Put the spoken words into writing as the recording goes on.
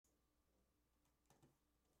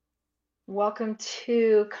Welcome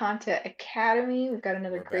to Content Academy. We've got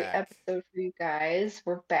another We're great back. episode for you guys.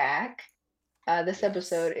 We're back. This Yes.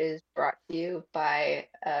 episode is brought to you by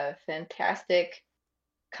a fantastic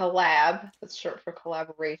collab. That's short for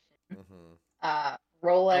collaboration. Mm-hmm. Uh, Oh,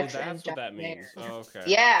 Rolex and that's what John that means. Mayer. Oh, okay.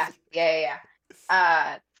 Yeah.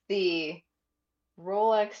 The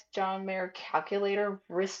Rolex John Mayer calculator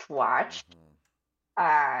wristwatch.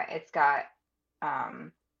 Mm-hmm. It's got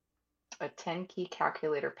um, a 10 key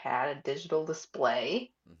calculator pad, a digital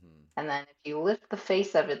display. Mm-hmm. And then if you lift the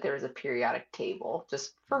face of it, there's a periodic table,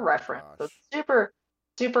 just for Oh my reference. So gosh. it's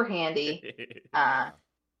super handy. Uh, Yeah.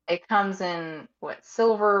 it comes in what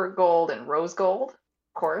silver, gold, and rose gold,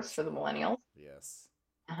 of course, for the Naturally. millennials. Yes.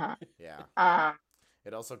 Uh-huh. Yeah. Um,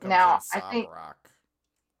 It also comes in now I sob think rock.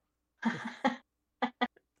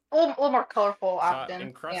 a little more colorful So option,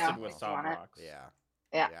 encrusted with if Oh. you sob want it. rocks. Yeah.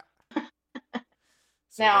 Yeah. Yeah.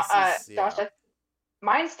 So Now, this is Josh, yeah.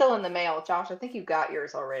 mine's still in the mail. Josh, I think you got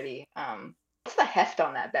yours already. What's the heft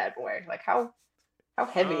on that bad boy? Like how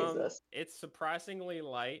heavy is this? It's surprisingly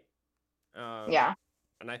light. Um, Yeah.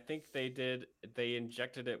 and I think they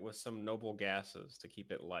injected it with some noble gases to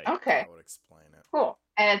keep it light. Okay. That would explain it. Cool.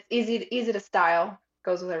 And it's easy to style.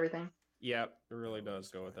 Goes with everything. Yep, it really That would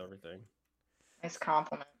does go with explain it. everything. Nice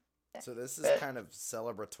compliment. So this is But kind of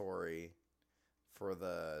celebratory for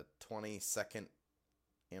the 22nd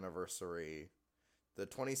anniversary, the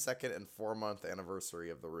 22nd and 4-month anniversary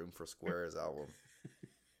of the Room for Squares album.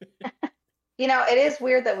 it is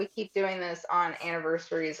weird that we keep doing this on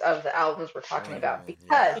anniversaries of the albums we're talking about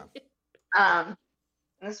because Yeah. and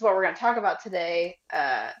this is what we're going to talk about today.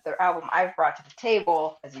 The album I've brought to the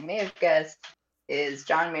table, as you may have guessed, is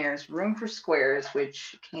John Mayer's Room for Squares,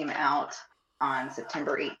 which came out on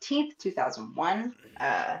September 18th, 2001.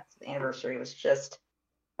 The anniversary was just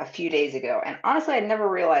a few days ago. And honestly, I never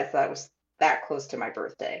realized that was that close to my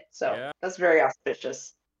birthday. So Yeah, that's very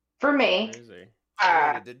auspicious for me. crazy.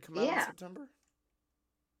 Oh wait, it did come out in Yeah, September?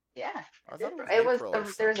 yeah. I thought it was It was April or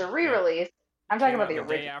there's something. a Nope. re-release. I'm talking Came about out the the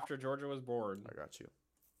day original. after Georgia was born. I got you.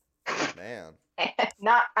 Man.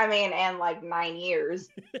 Not, I mean, and like 9 years,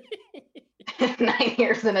 9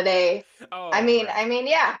 years in a day. I Oh, mean, right. I mean,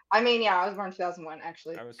 yeah. I was born 2001,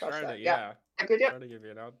 actually. I was Gosh, trying to, that. Yeah. yeah, Good job. trying to give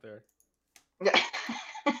you an out there. Yeah.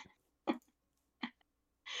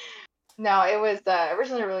 No, it was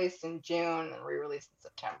originally released in June and re-released in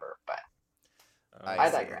September, but I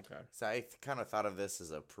I see. digress. Okay. So I kind of thought of this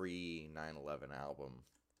as a pre 9/11 album.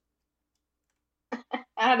 It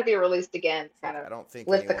had to be released again, It's kind like of I don't think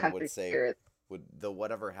lift the anyone would country's say spirits. would the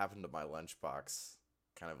whatever happened to my lunchbox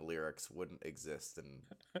kind of lyrics wouldn't exist in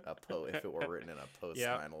a if it were written in a post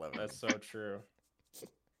Yeah, 9/11. that's so true.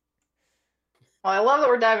 Well, I love that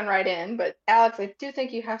we're diving right in, but Alex, I do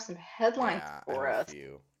think you have some headlines Yeah, I have for a us.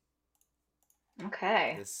 few.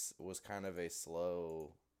 Okay. This was kind of a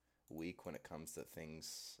slow week when it comes to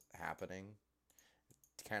things happening.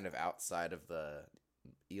 Kind of outside of the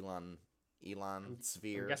Elon I'm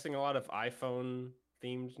sphere. guessing a lot of iPhone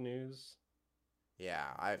themed news.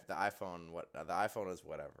 Yeah, the iPhone is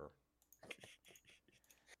whatever.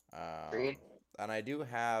 Agreed. And I do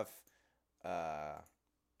have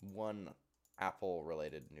one Apple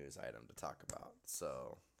related news item to talk about.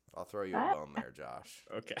 So I'll throw you a Ah. bone there, Josh.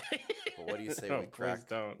 Okay. But what do you say No, we please crack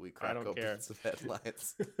don't. we I crack don't open care. some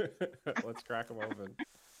headlines? Let's crack them open.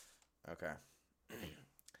 Okay.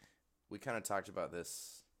 We kind of talked about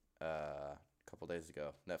this a couple days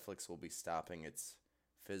ago. Netflix will be stopping its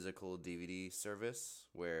physical DVD service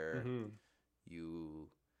where Mm-hmm.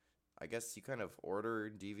 I guess you kind of order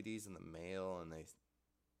DVDs in the mail and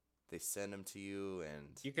they send them to you, and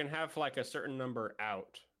You can have like a certain number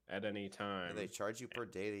out at any time. do they charge you per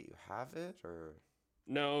day that you have it, or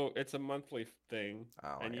No, it's a monthly thing,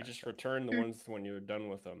 oh, and I you just gotcha. return the ones when you're done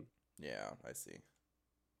with them. Yeah, I see.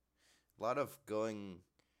 A lot of going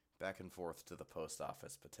back and forth to the post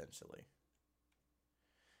office potentially.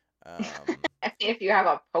 Um, I mean, if you have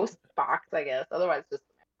a post box, I guess. Otherwise, just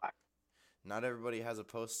a mailbox. Not everybody has a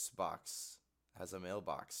post box, has a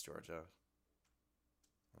mailbox, Georgia.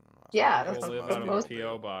 I don't know. Yeah, People that's live what out of a most.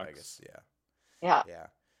 P.O. I box. guess, yeah. Yeah.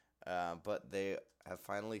 Yeah. But they have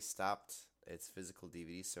finally stopped its physical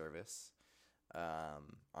DVD service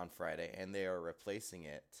on Friday, and they are replacing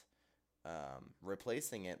it.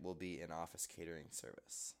 Replacing it will be an office catering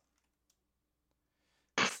service.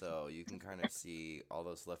 So you can kind of see all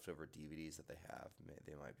those leftover DVDs that they have.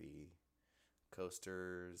 They might be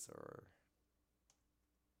coasters or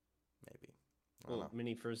maybe. I don't know. Little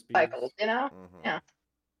mini frisbees. Cycles, Mm-hmm. Yeah.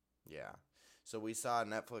 Yeah. So we saw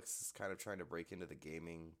Netflix is kind of trying to break into the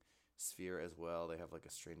gaming sphere as well. They have like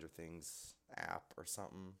a Stranger Things app or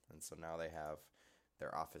something. And so now they have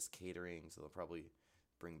their office catering, so they'll probably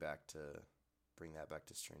bring that back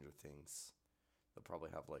to Stranger Things. They'll probably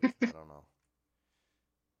have like I don't know,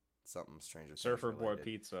 something Stranger Things Surfer Boy related.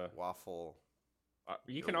 Pizza. Waffle.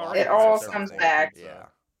 You Your can waffles already It are all get comes Surfer Boy back. Pizza.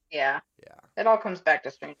 Yeah, Yeah, yeah, it all comes back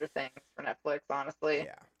to Stranger Things for Netflix, honestly.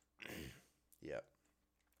 yeah. Yep.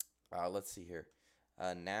 Let's see here.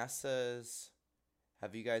 NASA's.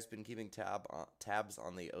 Have you guys been keeping tabs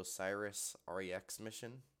on the OSIRIS REX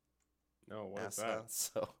mission? No, what is NASA. that?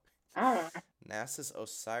 So, Oh. NASA's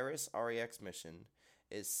OSIRIS REX mission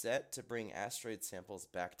is set to bring asteroid samples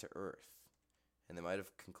back to Earth, and they might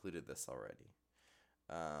have concluded this already.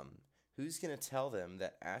 Who's gonna tell them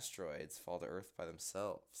that asteroids fall to Earth by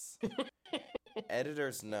themselves?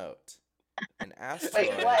 Editor's note: an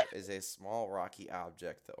asteroid what? is a small rocky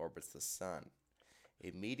object that orbits the sun.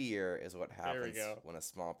 A meteor is what There we happens go. when a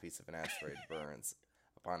small piece of an asteroid burns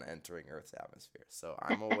upon entering Earth's atmosphere. So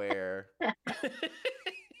I'm aware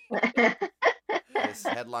this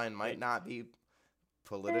headline might not be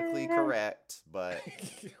politically correct, but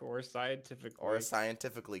or scientifically. or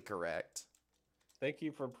scientifically correct. Thank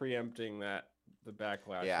you for preempting the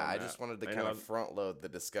backlash. Yeah, on I that. just wanted to I kind know of front load the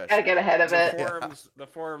discussion. Gotta get ahead of the it. forums. The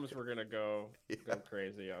forums were gonna go Yeah.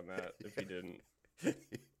 crazy on that if you didn't.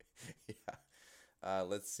 Yeah.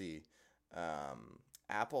 Let's see.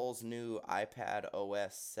 Apple's new iPad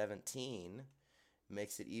OS 17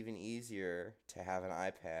 makes it even easier to have an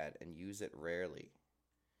iPad and use it rarely.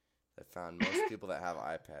 I found most people that have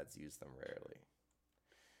iPads use them rarely.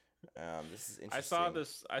 This is interesting.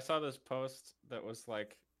 I saw this post that was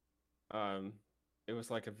like, it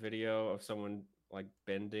was like a video of someone like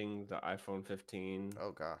bending the iPhone 15,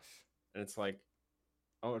 Oh gosh. and it's like,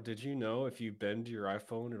 oh, did you know if you bend your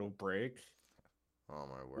iPhone, it'll break? Oh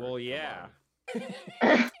my word. Well, Come yeah. on.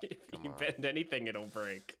 If Come you on. bend anything, it'll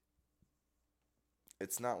break.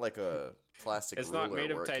 It's not like a plastic It's ruler not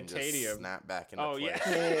made of where it can just titanium. snap back into Oh place.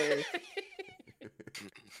 yeah.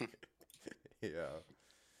 Yeah.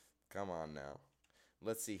 Come on now.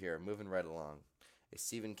 Let's see here. Moving right along. A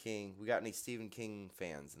Stephen King. We got any Stephen King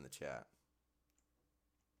fans in the chat?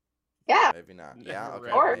 Yeah, Maybe not. Never Yeah, read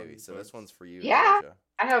okay, one maybe. So this books. one's for you, Yeah. Georgia.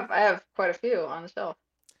 I have quite a few on the shelf.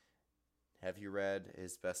 Have you read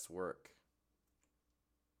his best work?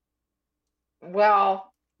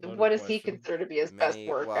 Well, Loaded what does he question. consider to be his best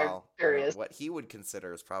work? I'm curious. What he would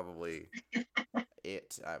consider is probably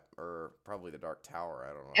it, or probably the Dark Tower.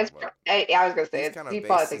 I don't know. It's, But I was gonna say he's kind of he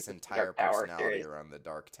probably based thinks his it's the entire Dark Tower personality series. around the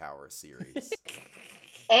Dark Tower series.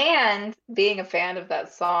 And being a fan of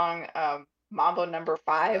that song, Mambo Number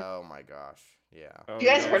 5. Oh my gosh. Yeah. Oh, You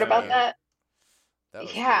guys yeah, heard about yeah. that? That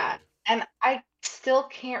was Yeah. weird. And I still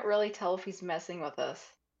can't really tell if he's messing with us.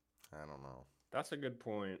 I don't know. That's a good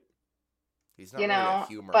point. He's not You really a know,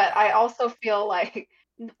 humor but guy. I also feel like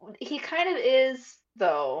he kind of is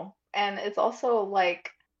though, and it's also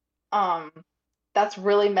like that's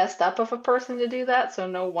really messed up of a person to do that, so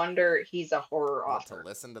no wonder he's a horror What, to author.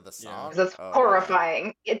 listen to the Yeah. song? 'Cause that's Oh, yeah.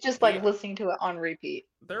 horrifying. It's just like Yeah. listening to it on repeat.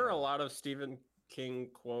 There are a Yeah. lot of Stephen King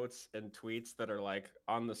quotes and tweets that are like,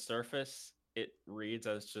 on the surface, it reads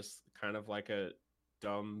as just kind of like a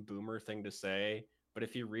dumb boomer thing to say, but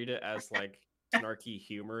if you read it as like snarky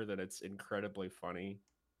humor, then it's incredibly funny.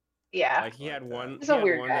 Yeah. Like he Like had that. one. He's He a had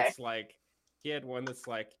weird one guy. that's like. He had one that's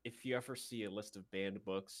like, if you ever see a list of banned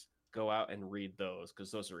books, go out and read those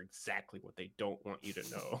because those are exactly what they don't want you to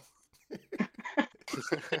know.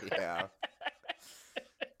 Yeah.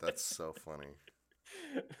 That's so funny.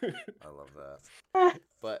 I love that.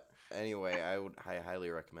 But anyway, I highly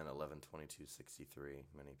recommend 11/22/63.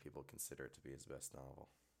 Many people consider it to be his best novel.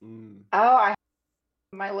 Mm. Oh, I have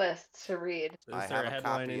my list to read. Is I there have a a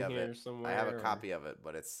headline copy in of here it. somewhere? I have a or- copy of it,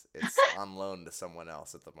 but it's on loan to someone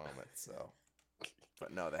else at the moment. So,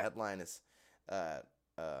 but no, the headline is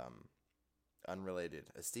unrelated.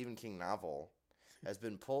 A Stephen King novel has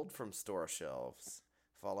been pulled from store shelves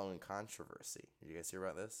following controversy. Did you guys hear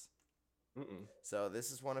about this? Mm-mm. So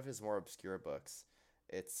this is one of his more obscure books.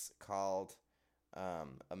 It's called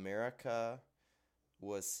America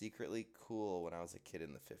Was Secretly Cool When I Was a Kid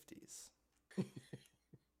in the 50s.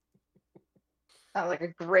 Sounds like a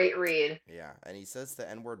great read. Yeah, and he says the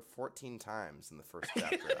N-word 14 times in the first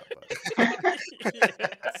chapter of that book. Yeah.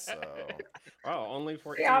 So, Wow, only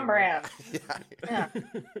 14. on brand. yeah. Yeah.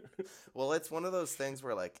 Well, it's one of those things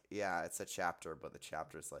where, like, yeah, it's a chapter, but the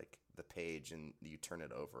chapter's like the page, and you turn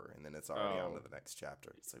it over, and then it's already on Oh. to the next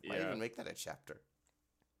chapter. It's like, why Yeah. even make that a chapter?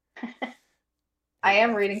 I Hate when am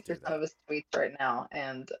authors reading do through some that. of his tweets right now,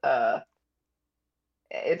 and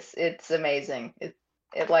it's amazing.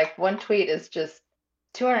 It like one tweet is just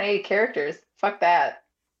 280 characters. Fuck that.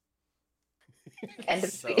 End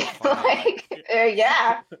of So the funny.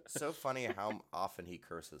 yeah. So funny how often he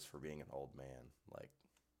curses for being an old man. Like,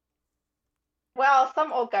 Well,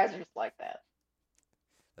 some old guys are just like that.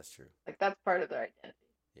 that's true. Like that's part of their identity.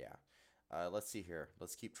 Yeah. Let's see here.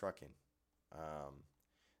 Let's keep trucking.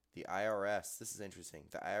 The IRS, this is interesting.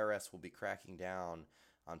 The IRS will be cracking down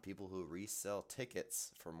on people who resell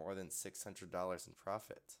tickets for more than $600 in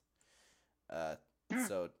profit.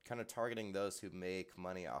 So, kind of targeting those who make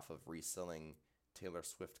money off of reselling Taylor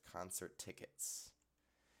Swift concert tickets.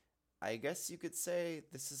 I guess you could say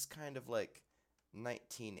this is kind of like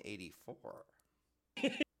 1984.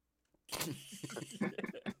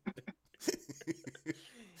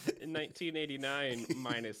 In 1989,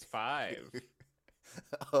 -5.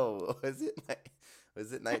 Oh, was it?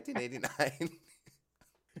 Was it 1989?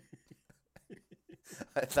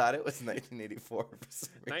 I thought it was 1984 for some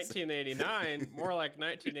reason. 1989, more like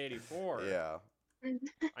 1984. Yeah.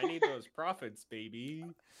 I need those profits, baby.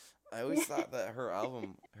 I always thought that her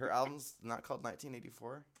album's not called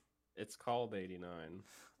 1984. It's called 89.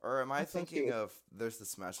 Or am I That's so thinking cute. of there's the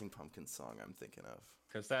Smashing Pumpkins song I'm thinking of?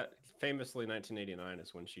 Because that famously 1989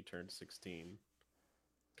 is when she turned 16.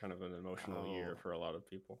 Kind of an emotional year Oh. for a lot of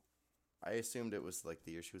people. I assumed it was like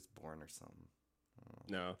the year she was born or something. Oh,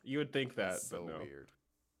 No, you would think that, that's so but no. weird.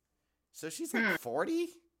 So she's like 40?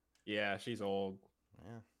 Yeah, she's old.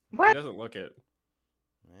 Yeah, She What? doesn't look it.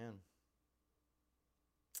 man.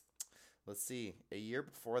 Let's see. A year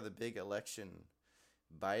before the big election,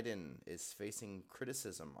 Biden is facing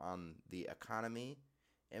criticism on the economy,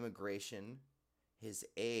 immigration, his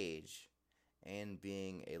age, and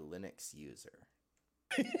being a Linux user.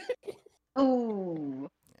 Ooh.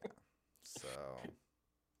 So,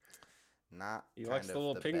 not He kind likes of the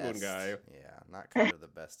little penguin best- guy. Yeah, not kind of the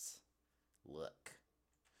best look.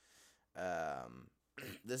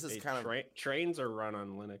 This is Hey, kind of trains are run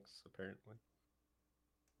on Linux, apparently.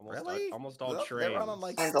 really Almost all They trains. run on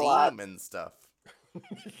like Sounds a lot. Steam and stuff.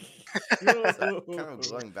 So, kind of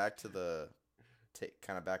going back to the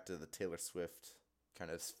Taylor Swift kind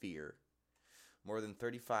of sphere. More than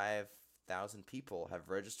 35,000 people have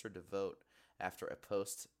registered to vote after a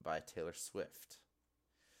post by Taylor Swift.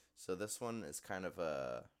 So this one is kind of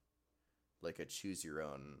a choose your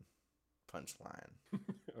own punchline.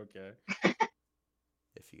 Okay.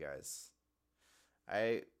 If you guys,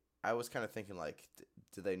 I was kind of thinking like,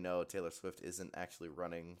 do they know Taylor Swift isn't actually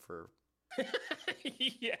running for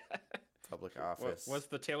Yeah. public office? What's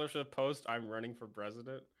the Taylor Swift post? I'm running for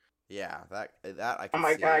president. Yeah, that I Oh can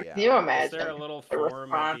my see. god, Yeah. can you Is imagine? there a little the form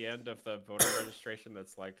at response? the end of the voter registration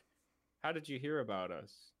that's like, "How did you hear about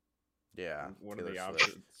us?" Yeah, One of the Taylor Swift.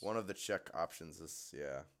 options. One of the check options is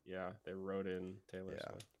Yeah, they wrote in Taylor Yeah.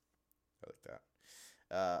 Swift. I like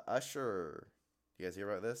that. Usher, you guys hear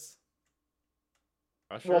about this?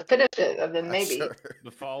 Usher, We'll finish it, and then maybe. Usher.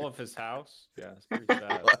 the fall of his house. Yeah, it's pretty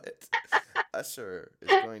sad. What? Usher is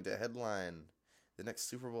going to headline the next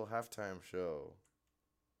Super Bowl halftime show.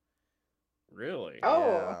 Really? Oh.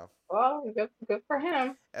 Yeah. Well, good for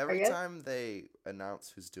him. Every guess. time they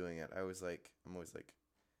announce who's doing it, I'm always like,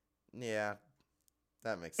 yeah,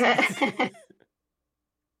 that makes sense.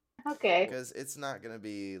 Okay. Because it's not gonna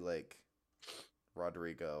be like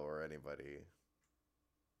Rodrigo or anybody.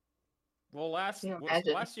 Well, Can you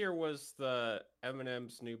imagine? last year was the Eminem,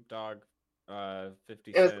 Snoop Dogg,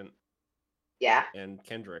 50 It was- Cent, Yeah. and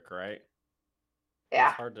Kendrick, right? Yeah.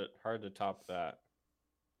 It's hard to top that.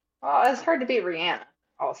 Well, it's hard to beat Rihanna.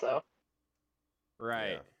 Also,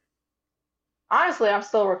 Right. honestly, I'm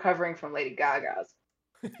still recovering from Lady Gaga's.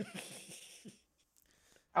 That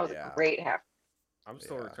was Yeah. a great half. I'm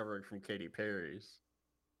still Yeah. recovering from Katy Perry's.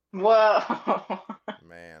 Whoa.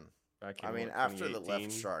 Man. Back in, I mean, what, after the left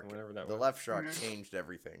 2018, shark, whenever that the was. left shark Mhm. changed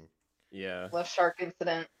everything. Yeah. Left shark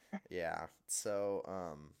incident. Yeah. So,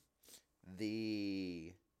 so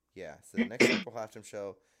the next Super Bowl halftime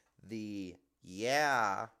show, the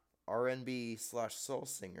R&B / soul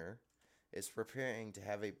singer is preparing to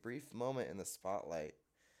have a brief moment in the spotlight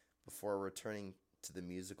before returning to the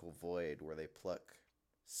musical void where they pluck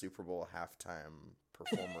Super Bowl halftime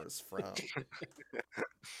performers from.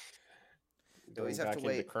 They always Going have back to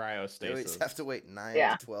wait. into cryostasis. They always have to wait 9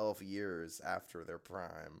 Yeah. to 12 years after their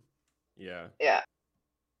prime. Yeah. Yeah.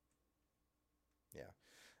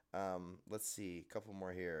 Let's see, a couple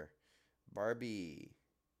more here. Barbie.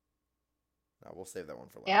 No, we'll save that one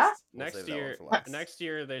for last. Yeah? We'll Next save that one year, for last. next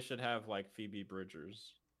year they should have like Phoebe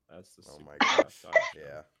Bridgers. That's the Oh Super my Bowl gosh. halftime show.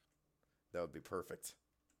 Yeah. That would be perfect.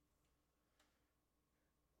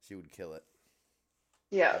 She would kill it.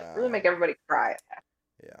 Yeah. Really make everybody cry.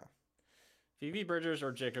 Yeah. Phoebe Bridgers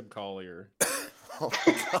or Jacob Collier. Oh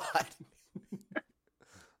my god.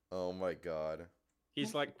 Oh my god.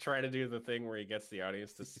 He's like trying to do the thing where he gets the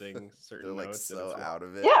audience to sing certain They're like notes. so and it's out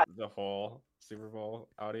of it. Yeah. the whole Super Bowl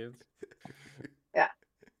audience.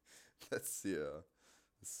 That's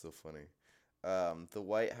so funny. The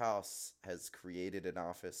White House has created an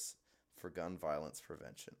office for gun violence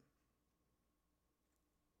prevention.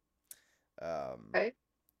 Okay.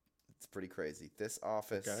 It's pretty crazy. This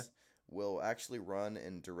office will actually run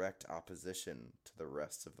in direct opposition to the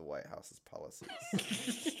rest of the White House's policies.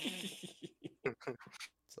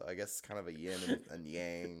 So I guess it's kind of a yin and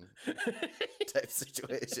yang type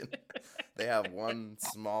situation. They have one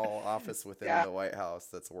small office within the White House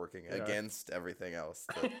that's working against everything else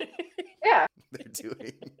that Yeah. they're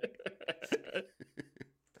doing.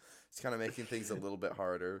 It's kind of making things a little bit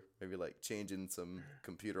harder. Maybe like changing some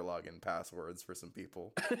computer login passwords for some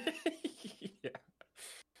people. Yeah.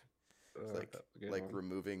 It's like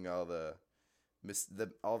removing all the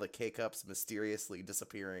K-cups mysteriously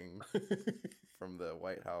disappearing from the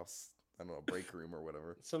White House. I don't know, break room or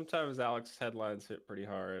whatever. Sometimes Alex's headlines hit pretty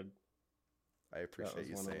hard. I appreciate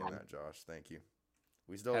you saying that, Josh. Thank you.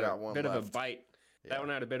 We still Had got a one bit left. of a bite. Yeah. That one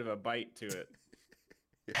had a bit of a bite to it.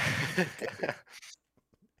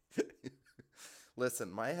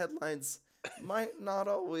 Listen, my headlines might not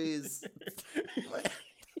always.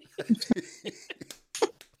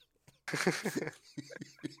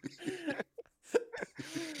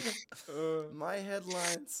 My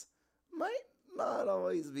headlines might not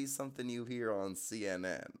always be something you hear on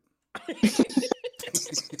CNN.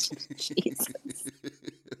 Jesus.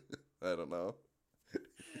 I don't know.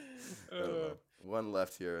 One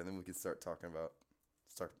left here, and then we can start talking about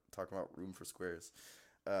Room for Squares.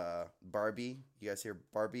 Barbie, you guys hear?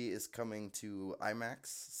 Barbie is coming to IMAX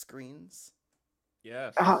screens.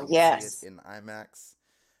 Yes. Oh, You can yes. see it in IMAX.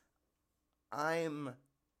 I'm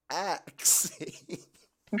axing.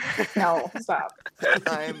 No, stop.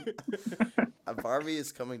 Barbie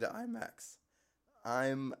is coming to IMAX.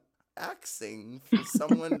 I'm axing for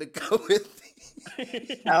someone to go with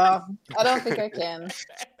me. I don't think I can.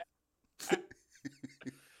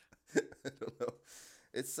 I don't know.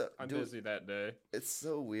 It's so. I'm dude, busy that day. It's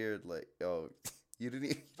so weird. Like, you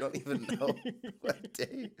don't even know what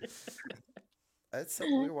day. It's so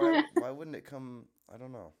weird. Why wouldn't it come? I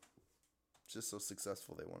don't know. It's just so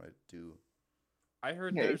successful. They want to do. I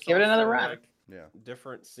heard Yeah, there's give it another also, run. like, Yeah.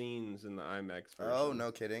 different scenes in the IMAX version. Oh,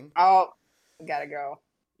 no kidding. Oh, gotta go.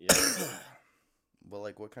 Yeah. Well,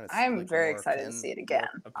 like, what kind of? I'm like, very more excited to Ken- see it again.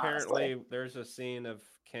 Apparently, there's a scene of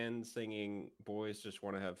Ken singing "Boys Just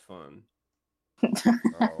Want to Have Fun." Oh,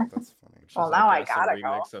 that's funny. Which Well, is, now I guess, gotta a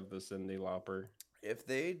remix of the Cyndi Lauper. If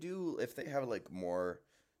they have like more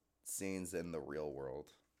scenes in the real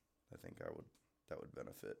world, I think that would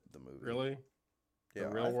benefit the movie. Really? Yeah. The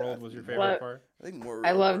real world was your think favorite part? I think more.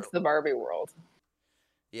 I real loved world. the Barbie world.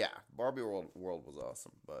 Yeah, Barbie world was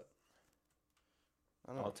awesome, but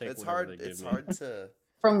I don't know. I'll take It's whatever hard. they give It's me. hard to.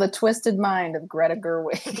 From the twisted mind of Greta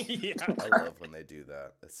Gerwig. Yeah. I love when they do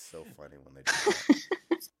that. It's so funny when they do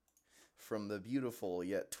that. From the beautiful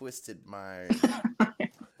yet twisted mind.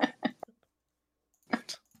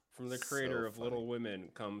 From the creator So of funny. Little Women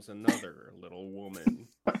comes another little woman.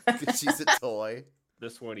 She's a toy.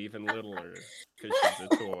 This one even littler because she's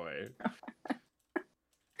a toy.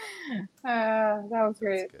 That was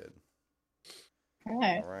great. That's good.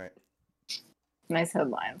 Okay. All right. Nice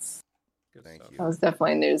headlines. Good Thank stuff. you. That was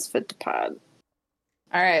definitely news fit to pod.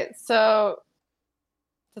 All right, so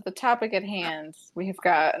to the topic at hand, we have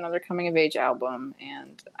got another coming of age album,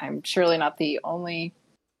 and I'm surely not the only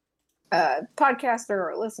podcaster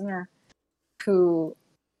or listener who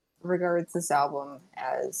regards this album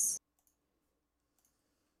as,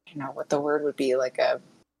 what the word would be, like a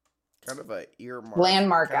Kind of a earmark.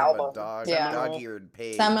 landmark kind of a album. Yeah. dog-eared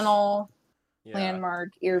page. Seminal, Yeah. landmark,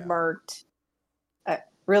 earmarked,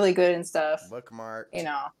 really good and stuff. Bookmark.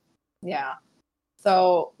 Yeah.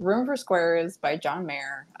 So, Room for Squares by John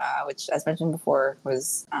Mayer, which, as mentioned before,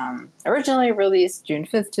 was originally released June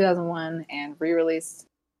 5th, 2001, and re-released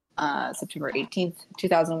September 18th,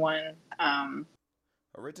 2001.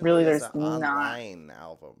 Originally really, as there's an online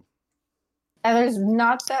album. And there's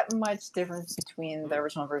not that much difference between the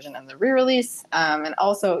original version and the re-release. And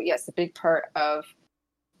also, yes, a big part of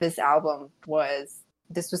this album was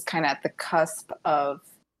kind of at the cusp of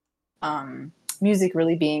music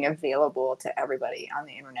really being available to everybody on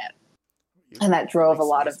the internet. And that drove a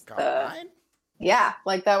lot of online? Yeah,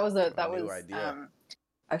 like that was New a idea.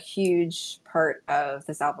 huge part of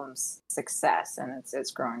this album's success and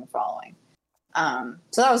its growing following.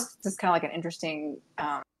 So that was just kind of like an interesting,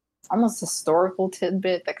 almost historical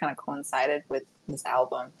tidbit that kind of coincided with this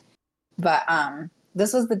album. But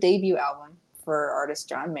this was the debut album for artist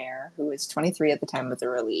John Mayer, who was 23 at the time of the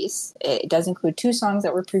release. It does include 2 songs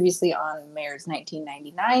that were previously on Mayer's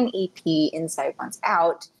 1999 EP, Inside Once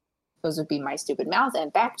Out. Those would be My Stupid Mouth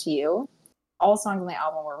and Back to You. All songs on the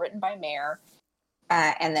album were written by Mayer.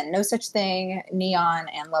 And then No Such Thing, Neon,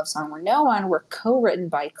 and Love Song Where No One were co-written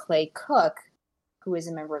by Clay Cook, who is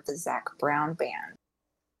a member of the Zac Brown Band,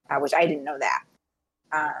 which I didn't know that.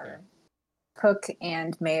 Cook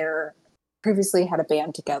and Mayer previously had a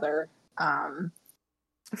band together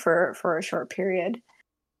for a short period.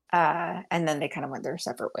 And then they kind of went their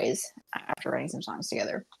separate ways after writing some songs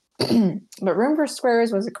together. But Room for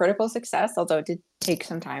Squares was a critical success, although it did take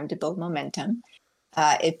some time to build momentum.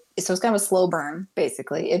 So it's kind of a slow burn,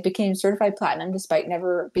 basically. It became certified platinum despite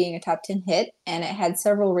never being a top 10 hit, and it had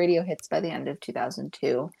several radio hits by the end of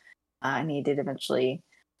 2002. And he did eventually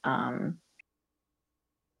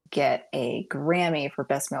get a Grammy for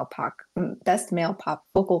Best Male Pop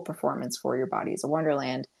Vocal Performance for Your Body is a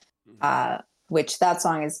Wonderland, which that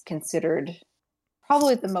song is considered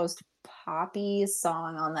probably the most poppy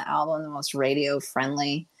song on the album, the most radio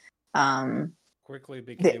friendly. Quickly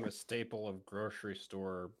became a staple of grocery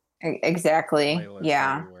store. Exactly.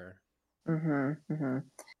 Yeah. Everywhere.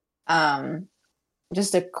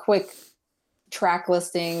 Just a quick track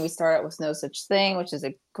listing. We start out with No Such Thing, which is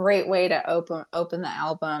a great way to open the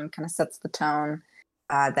album. Kind of sets the tone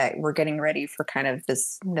that we're getting ready for kind of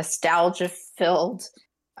this nostalgia filled.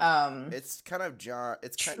 It's kind of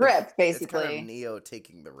trip, basically. It's kind of Neo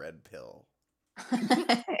taking the red pill,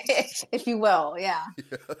 if you will. Yeah.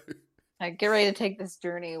 Get ready to take this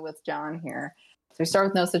journey with John here. So we start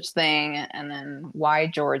with No Such Thing, and then Why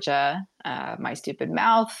Georgia, My Stupid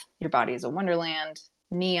Mouth, Your Body is a Wonderland,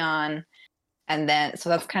 Neon, and then so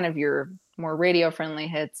that's kind of your more radio friendly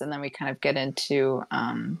hits, and then we kind of get into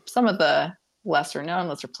some of the lesser known,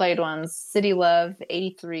 lesser played ones: City Love,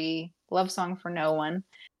 83, Love Song for No One,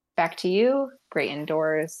 Back to You, Great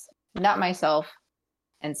Indoors, Not Myself,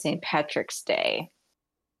 and St. Patrick's Day.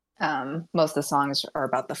 Most of the songs are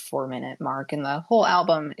about the 4-minute mark, and the whole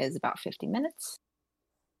album is about 50 minutes.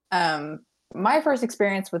 My first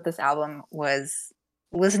experience with this album was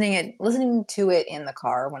listening to it in the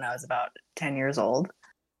car when I was about 10 years old.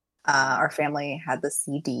 Our family had the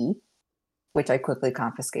CD, which I quickly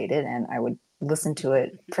confiscated, and I would listen to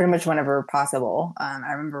it pretty much whenever possible.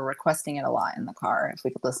 I remember requesting it a lot in the car if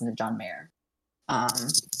we could listen to John Mayer,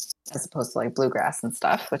 as opposed to like bluegrass and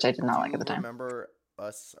stuff, which I did not like at the time. Remember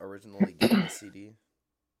us originally getting the CD?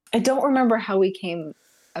 I don't remember how we came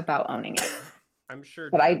about owning it. I'm sure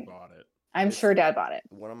but Dad bought it. I'm sure Dad bought it.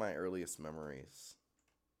 One of my earliest memories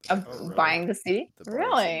of really? buying the CD. The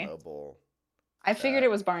Barnes and Noble. I figured it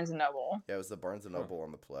was Barnes and Noble. Yeah, it was the Barnes and Noble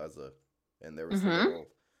on the Plaza, and there was the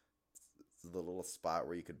little spot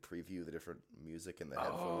where you could preview the different music in the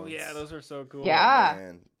headphones. Oh yeah, those are so cool. Yeah.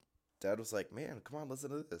 And Dad was like, "Man, come on, listen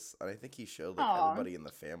to this." And I think he showed everybody in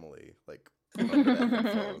the family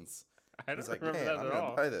headphones. I was don't like, remember "Man, that I'm at gonna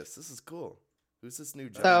all. buy this. This is cool. Who's this new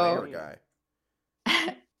John Mayer guy?"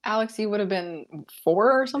 Alex, you would have been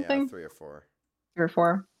 4 or something? Yeah, 3 or 4. 3 or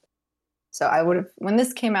 4. So I would have, when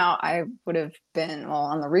this came out, I would have been,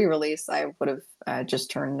 on the re-release, I would have just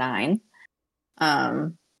turned 9.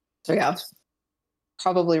 So yeah,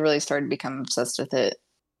 probably really started to become obsessed with it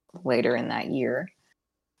later in that year.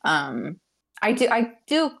 I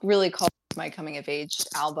do really call it my coming of age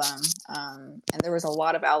album. And there was a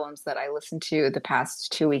lot of albums that I listened to the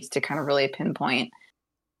past 2 weeks to kind of really pinpoint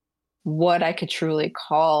what I could truly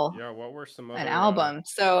call what were some an album.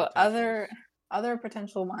 So potentials? other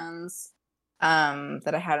potential ones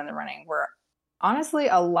that I had in the running were honestly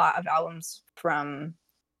a lot of albums from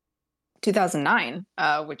 2009,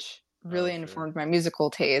 which really informed my musical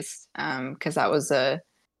taste, because that was a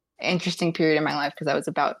interesting period in my life because I was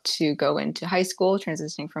about to go into high school,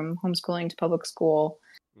 transitioning from homeschooling to public school.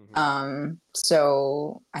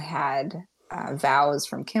 So I had Vows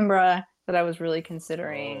from Kimbra that I was really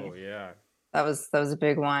considering. Oh yeah, that was a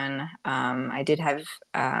big one. I did have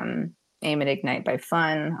Aim and Ignite by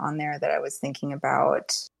Fun on there that I was thinking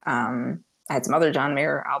about. I had some other John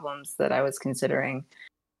Mayer albums that I was considering.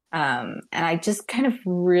 And I just kind of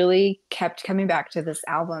really kept coming back to this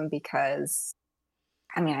album because,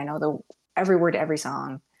 I mean, I know every word to every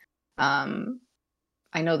song.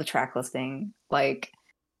 I know the track listing. Like,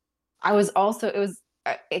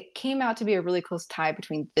 it came out to be a really close tie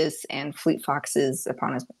between this and Fleet Fox's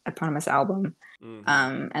eponymous album.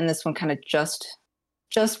 And this one kind of just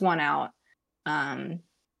won out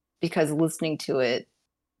because listening to it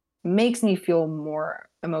makes me feel more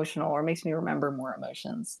emotional or makes me remember more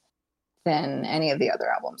emotions than any of the other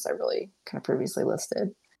albums I really kind of previously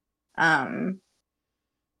listed. And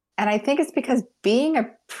And I think it's because being a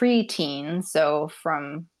preteen, so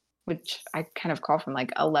from which I kind of call from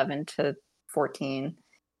like 11 to 14,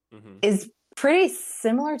 is pretty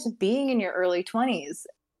similar to being in your early 20s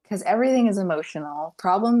because everything is emotional.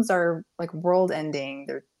 Problems are like world ending.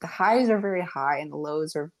 The highs are very high and the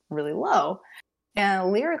lows are really low.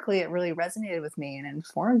 And lyrically, it really resonated with me and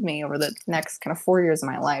informed me over the next kind of 4 years of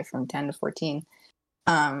my life from 10 to 14.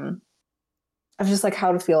 Of just like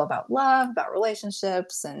how to feel about love, about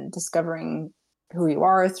relationships, and discovering who you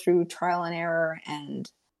are through trial and error, and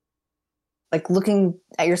like looking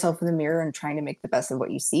at yourself in the mirror and trying to make the best of what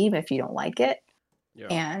you see, even if you don't like it. Yeah.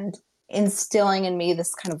 And instilling in me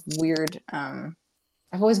this kind of weird. I've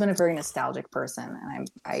always been a very nostalgic person, and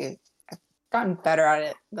I've gotten better at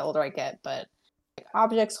it the older I get. But like,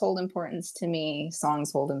 objects hold importance to me,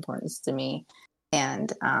 songs hold importance to me,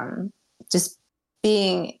 and just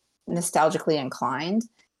being nostalgically inclined,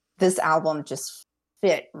 this album just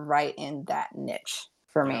fit right in that niche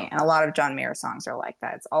for me. And a lot of John Mayer songs are like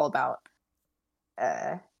that. It's all about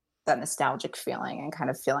that nostalgic feeling and kind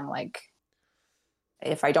of feeling like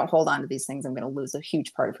if I don't hold on to these things, I'm going to lose a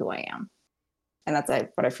huge part of who I am. And that's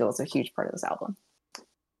what I feel is a huge part of this album.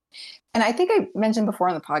 And I think I mentioned before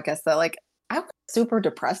on the podcast that like I was super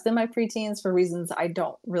depressed in my preteens for reasons I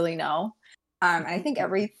don't really know. And I think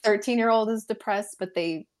every 13-year-old is depressed, but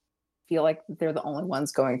they feel like they're the only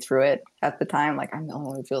ones going through it at the time. Like I'm the only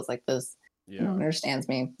one who feels like this. No one understands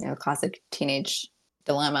me. Classic teenage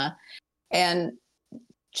dilemma. And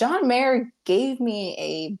John Mayer gave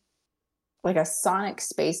me a sonic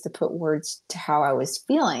space to put words to how I was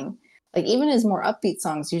feeling. Like even his more upbeat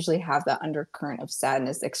songs usually have that undercurrent of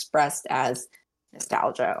sadness expressed as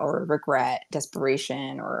nostalgia or regret,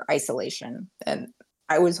 desperation, or isolation. And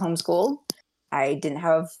I was homeschooled. I didn't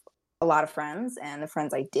have a lot of friends, and the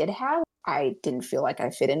friends I did have, I didn't feel like I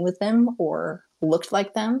fit in with them or looked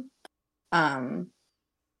like them.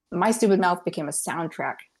 My Stupid Mouth became a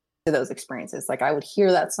soundtrack to those experiences. Like I would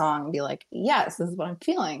hear that song and be like, yes, this is what I'm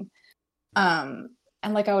feeling. And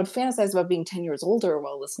like I would fantasize about being 10 years older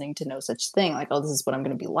while listening to No Such Thing. Like, oh, this is what I'm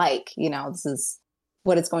going to be like. This is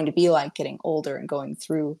what it's going to be like getting older and going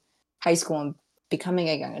through high school and becoming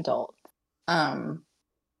a young adult.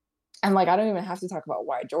 And like I don't even have to talk about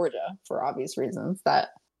Why Georgia for obvious reasons that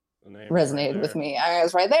resonated with me. I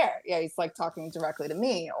was right there. Yeah, he's like talking directly to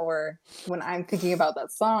me. Or when I'm thinking about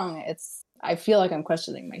that song, I feel like I'm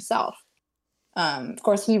questioning myself. Of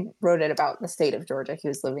course, he wrote it about the state of Georgia. He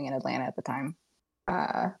was living in Atlanta at the time,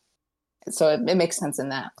 so it makes sense in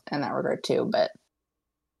that regard too. But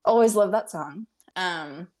always loved that song.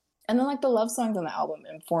 And then like the love songs on the album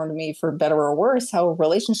informed me, for better or worse, how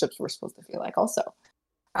relationships were supposed to feel like also.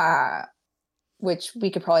 Which we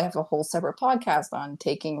could probably have a whole separate podcast on,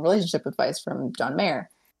 taking relationship advice from John Mayer.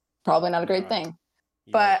 Probably not a great thing.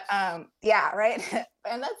 But yeah, right.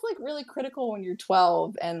 And that's like really critical when you're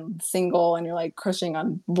 12 and single and you're like crushing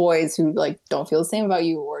on boys who like don't feel the same about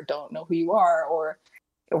you or don't know who you are or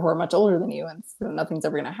are much older than you, and so nothing's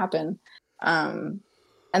ever gonna happen. And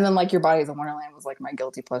then like Your Body is a Wonderland was like my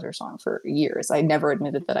guilty pleasure song for years. I never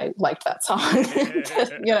admitted that I liked that song.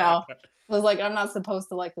 I was like, I'm not supposed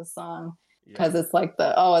to like this song because it's like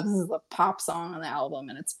this is a pop song on the album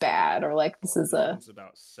and it's bad, or like this one's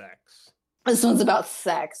about sex. This one's about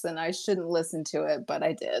sex and I shouldn't listen to it, but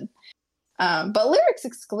I did. But lyrics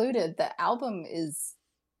excluded, the album it's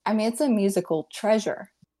a musical treasure,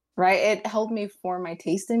 right? It helped me form my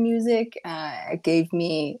taste in music. It gave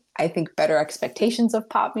me, I think, better expectations of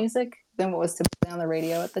pop music than what was typically on the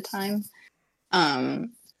radio at the time.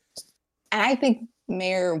 And I think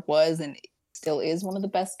Mayer was and still is one of the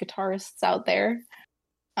best guitarists out there.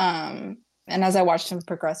 And as I watched him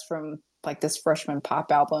progress from like this freshman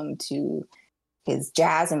pop album to his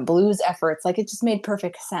jazz and blues efforts, like it just made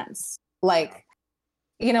perfect sense. Like,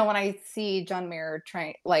 when I see John Mayer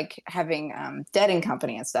having Dead and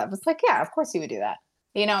Company and stuff, it's like, yeah, of course he would do that.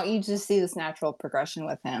 You just see this natural progression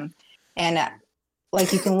with him. And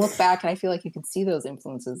like you can look back and I feel like you can see those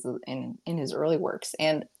influences in his early works.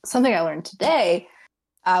 And something I learned today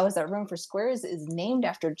was that Room for Squares is named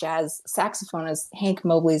after jazz saxophonist Hank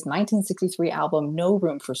Mobley's 1963 album No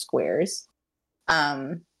Room for Squares,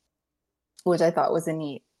 which I thought was a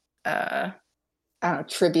neat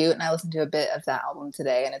tribute. And I listened to a bit of that album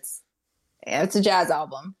today, and it's a jazz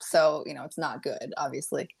album, so it's not good,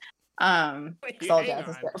 obviously. It's all jazz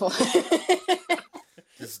is terrible.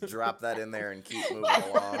 Just drop that in there and keep moving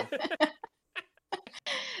along.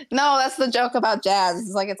 No, that's the joke about jazz.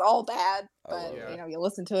 It's like it's all bad, but you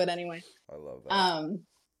listen to it anyway. I love that.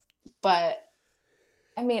 But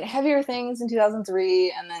Heavier Things in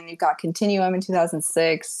 2003, and then you've got Continuum in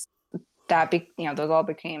 2006. those all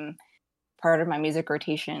became part of my music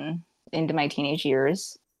rotation into my teenage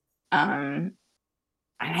years. And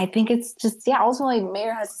I think it's just, ultimately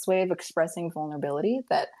Mayer has this way of expressing vulnerability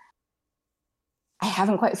that I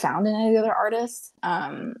haven't quite found in any of the other artists.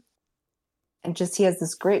 And just, he has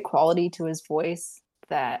this great quality to his voice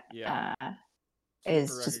that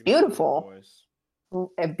is just beautiful. Voice.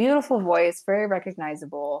 A beautiful voice, very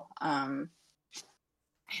recognizable. And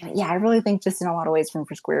I really think just in a lot of ways Room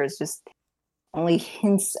for Squares just only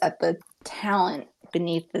hints at the talent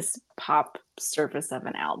beneath this pop surface of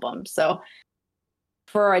an album. So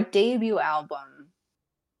for a debut album,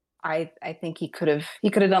 I think he could have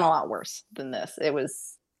done a lot worse than this. It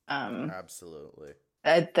was absolutely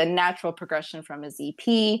the natural progression from his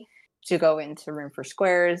EP to go into Room for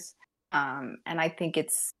Squares. And I think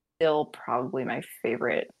it's still probably my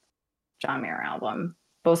favorite John Mayer album,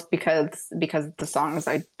 both because the songs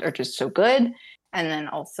are just so good, and then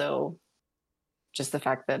also just the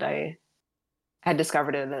fact that I had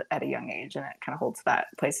discovered it at a young age, and it kind of holds that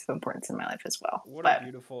place of importance in my life as well. What a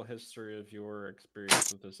beautiful history of your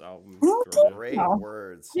experience with this album. Great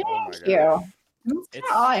words. Oh my gosh.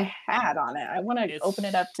 That's all I had on it. I want to open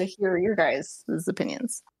it up to hear your guys'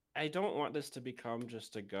 opinions. I don't want this to become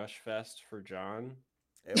just a gush fest for John.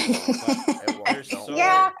 It won't.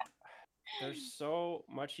 There's so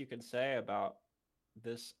much you can say about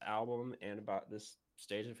this album and about this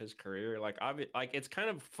stage of his career. Like it's kind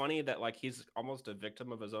of funny that like he's almost a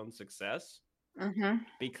victim of his own success,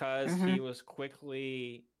 because he was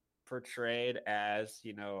quickly portrayed as,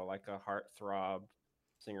 you know, like a heartthrob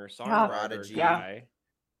singer-songwriter guy,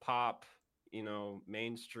 pop, you know,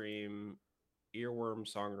 mainstream earworm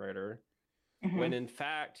songwriter, when in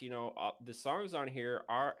fact, you know, the songs on here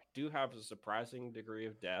do have a surprising degree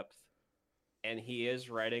of depth, and he is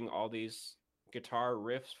writing all these guitar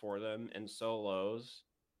riffs for them and solos,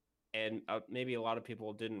 and maybe a lot of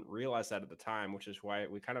people didn't realize that at the time, which is why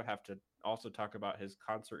we kind of have to also talk about his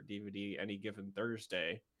concert DVD Any Given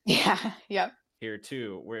Thursday here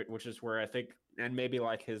too, which is where I think, and maybe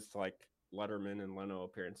like his like Letterman and Leno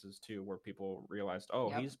appearances too, where people realized,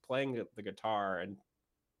 he's playing the guitar and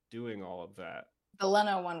doing all of that. The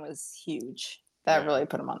Leno one was huge. That really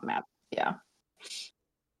put him on the map. Yeah.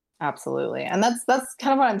 Absolutely. And that's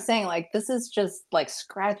kind of what I'm saying. Like, this is just like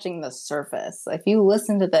scratching the surface. If you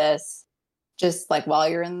listen to this just like while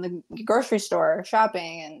you're in the grocery store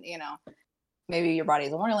shopping, and, you know, maybe Your Body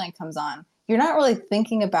is a Wonderland comes on, you're not really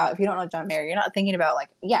thinking about, if you don't know John Mayer, you're not thinking about like,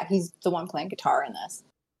 he's the one playing guitar in this.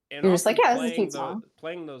 And you're just like, this is a cute song.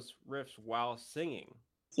 Playing those riffs while singing.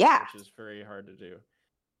 Yeah. Which is very hard to do.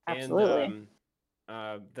 Absolutely.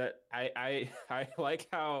 And that I like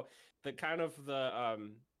how the kind of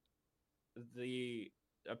the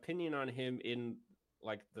opinion on him in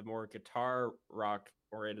like the more guitar rock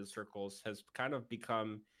oriented circles has kind of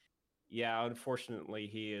become, unfortunately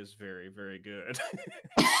he is very, very good.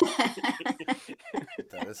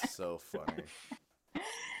 That is so funny.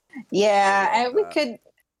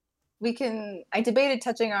 I debated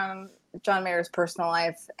touching on John Mayer's personal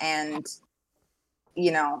life, and,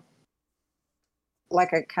 you know,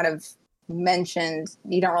 like I kind of mentioned,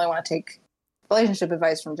 you don't really want to take relationship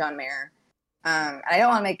advice from John Mayer. I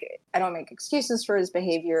don't make excuses for his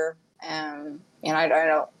behavior. And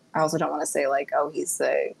I also don't want to say like, oh, he's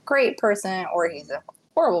a great person or he's a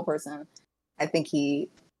horrible person. I think he,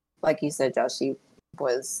 like you said, Josh, he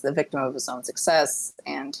was the victim of his own success,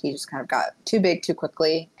 and he just kind of got too big too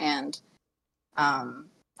quickly. And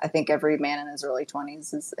I think every man in his early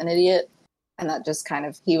 20s is an idiot. And that just kind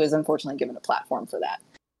of, he was unfortunately given a platform for that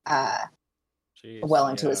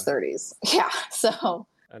into his 30s. Yeah. So.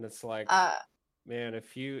 And it's like, man,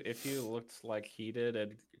 if you looked like he did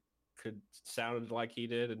and sounded like he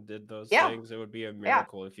did and did those things, it would be a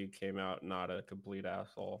miracle if you came out not a complete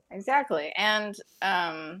asshole. Exactly. And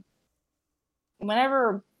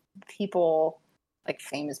whenever people, like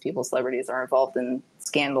famous people, celebrities, are involved in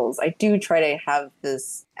scandals, I do try to have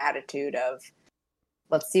this attitude of,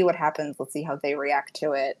 let's see what happens. Let's see how they react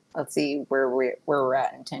to it. Let's see where we're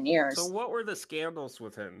at in 10 years. So what were the scandals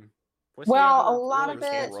with him? A lot of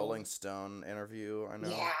it. Rolling Stone interview, I know.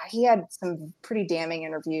 Yeah, he had some pretty damning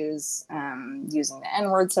interviews, using the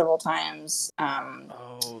N-word several times.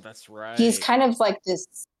 Oh, that's right. He's kind of like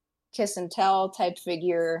this kiss and tell type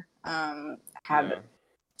figure.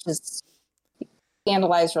 Just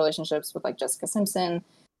scandalized relationships with like Jessica Simpson.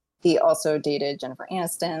 He also dated Jennifer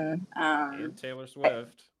Aniston. And Taylor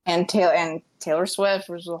Swift. And Taylor Swift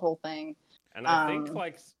was the whole thing. And I think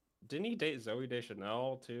like, didn't he date Zooey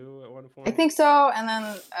Deschanel too at one point? I think so. And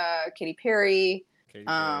then Katy Perry.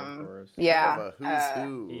 Of course. Yeah. Kind of a who's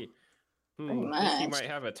who. Think he might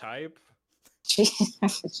have a type.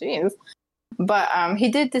 Jeez. But he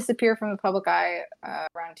did disappear from the public eye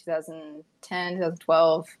around 2010,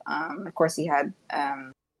 2012. Of course, he had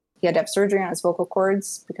to have surgery on his vocal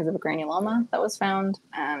cords because of a granuloma that was found,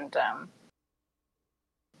 and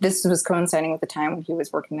this was coinciding with the time when he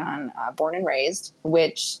was working on Born and Raised,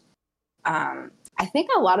 which I think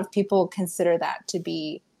a lot of people consider that to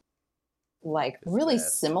be like His really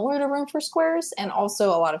best. similar to Room for Squares, and also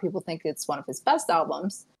a lot of people think it's one of his best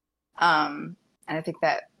albums. And I think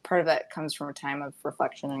that part of that comes from a time of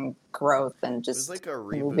reflection and growth and It was just like a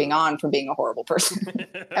reboot. moving on from being a horrible person.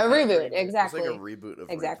 A reboot, exactly. It's like a reboot of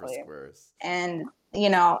Exactly. Room for Squares. And, you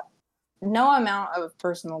know, no amount of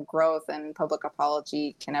personal growth and public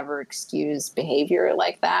apology can ever excuse behavior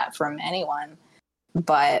like that from anyone.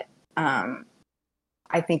 But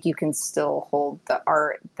I think you can still hold the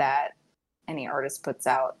art that any artist puts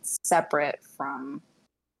out separate from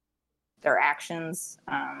their actions.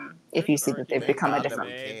 If you see that they've become a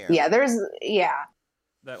different,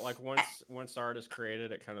 that like once art is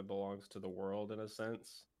created, it kind of belongs to the world in a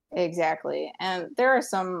sense. Exactly. And there are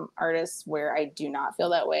some artists where I do not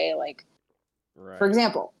feel that way. Like, right. For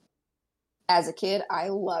example, as a kid, I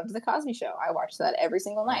loved The Cosby Show. I watched that every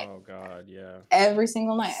single night. Oh God, yeah. Every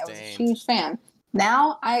single night. Stained. I was a huge fan.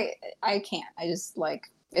 Now I can't. I just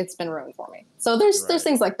like it's been ruined for me. So there's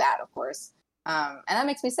things like that, of course. And that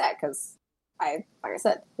makes me sad because like I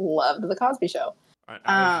said, loved The Cosby Show. I was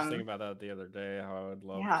just thinking about that the other day, how I would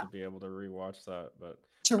love to be able to rewatch that, but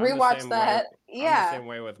to rewatch that, I'm the same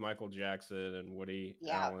way with Michael Jackson and Woody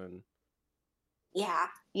Allen. Yeah.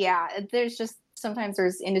 There's just sometimes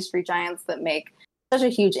there's industry giants that make such a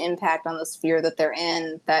huge impact on the sphere that they're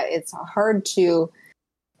in that it's hard to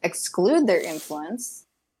exclude their influence.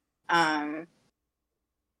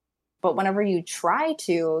 But whenever you try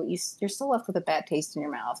to, you're still left with a bad taste in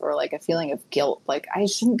your mouth or like a feeling of guilt. Like, I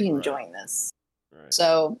shouldn't be enjoying this. Right.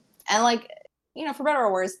 So, and like, for better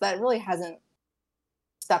or worse, that really hasn't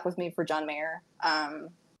stuck with me for John Mayer.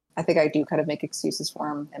 I think I do kind of make excuses for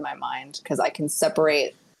him in my mind because I can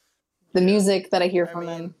separate the music that I hear from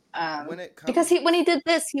him. Because when he did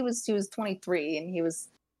this, he was 23 and he was,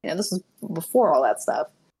 this was before all that stuff.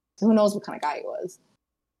 So who knows what kind of guy he was.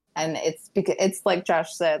 And it's because it's like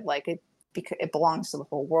Josh said, like it belongs to the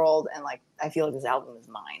whole world, and like I feel like this album is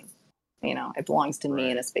mine. It belongs to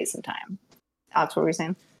me in a space and time. Alex, what were you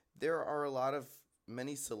saying? There are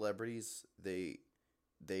many celebrities. They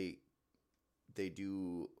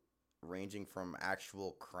do ranging from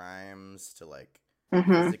actual crimes to like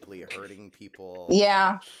physically hurting people.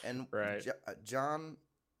 Yeah, and John,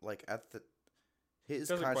 like his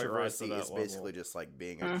doesn't controversy is level. Basically just like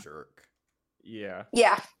being a jerk. Yeah,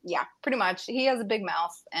 pretty much. He has a big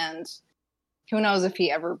mouth, and who knows if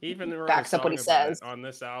he ever backs up what he says on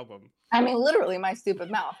this album. I mean, literally, my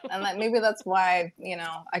stupid mouth, and maybe that's why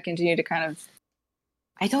I continue to kind of.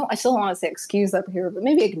 I still don't want to say excuse that behavior, but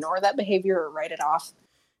maybe ignore that behavior or write it off.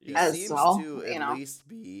 He seems to at least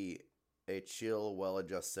be a chill,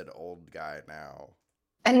 well-adjusted old guy now.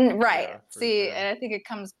 And and I think it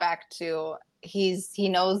comes back to he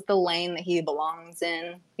knows the lane that he belongs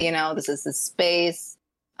in. This is his space.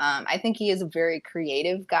 I think he is a very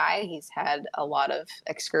creative guy. He's had a lot of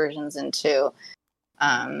excursions into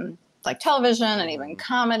like television and even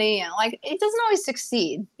comedy, and like it doesn't always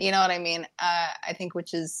succeed. You know what I mean? I think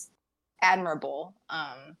which is admirable.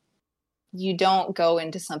 You don't go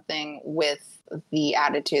into something with the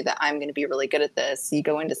attitude that I'm going to be really good at this. You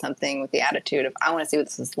go into something with the attitude of I want to see what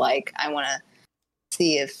this is like. I want to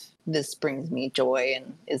see if this brings me joy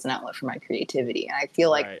and is an outlet for my creativity. And I feel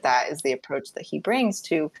like that is the approach that he brings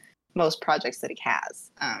to most projects that he has.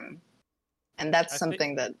 And that's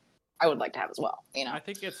something that I would like to have as well. I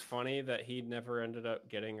think it's funny that he never ended up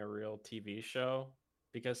getting a real TV show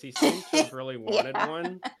because he seems to have really wanted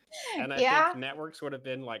one. And I think networks would have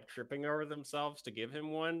been like tripping over themselves to give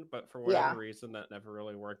him one, but for whatever reason, that never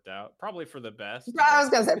really worked out. Probably for the best. I was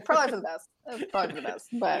gonna say probably for the best. Probably for the best.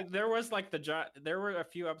 But there was like there were a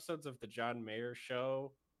few episodes of the John Mayer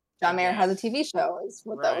show. John Mayer has a TV show, is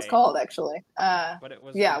what that was called, actually. But it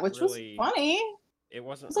was which really, was funny. It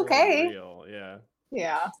wasn't. It was okay. Really real, yeah.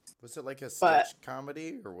 Yeah. Was it like a sketch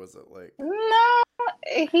comedy, or was it like? No,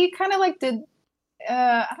 he kind of like did.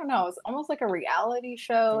 I don't know. It's almost like a reality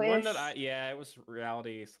show. The one that it was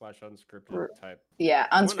reality / unscripted type. Yeah,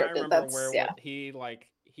 unscripted. I remember where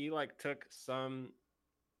he took some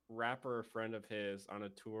rapper friend of his on a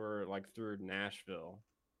tour like through Nashville,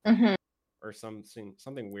 or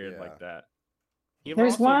something weird like that. He would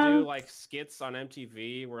also do like skits on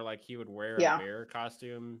MTV where like he would wear a bear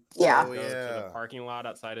costume. Yeah. Go to the parking lot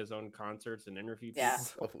outside his own concerts and interview people. Yeah.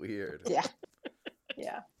 So weird. Yeah.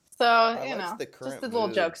 Yeah. So I you liked know, the just current a little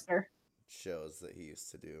mood jokester shows that he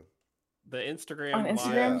used to do. The Instagram on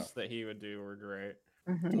Instagram. lives that he would do were great.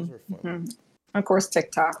 Those were fun. Mhm. Of course,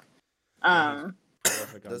 TikTok. Yeah, he's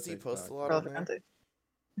prolific on Does he post TikTok. a lot on Prolific there? on Tik-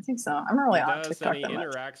 I think so. I'm not really He on does, TikTok and he that much.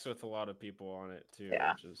 interacts with a lot of people on it too,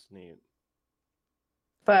 Yeah. which is neat.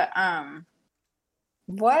 But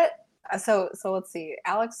what? So let's see.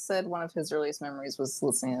 Alex said one of his earliest memories was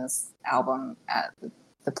listening to this album at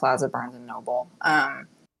the Plaza Barnes and Noble.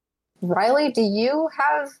 Riley, do you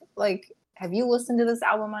have you listened to this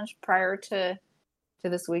album much prior to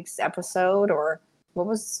this week's episode, or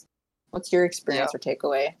what's your experience or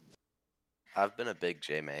takeaway? I've been a big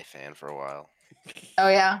J May fan for a while. Oh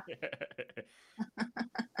yeah,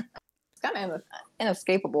 it's kind of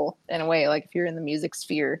inescapable in a way, like if you're in the music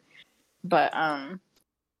sphere. But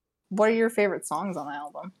what are your favorite songs on the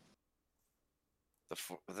album?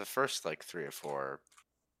 The first like 3 or 4 are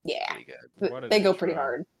Yeah, pretty good. What an they go pretty intro.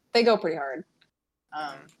 hard. They go pretty hard.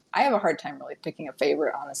 I have a hard time really picking a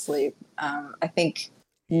favorite, honestly. I think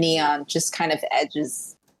Neon just kind of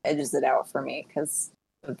edges it out for me because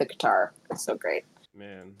of the guitar. It's so great.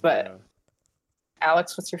 Man, But- yeah.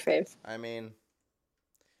 Alex, what's your fave? I mean,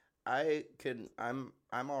 I'm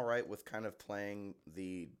all right with kind of playing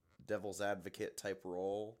the devil's advocate type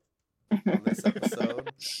role on this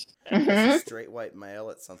episode. As a straight white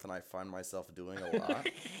male, it's something I find myself doing a lot.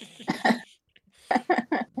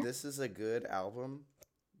 This is a good album,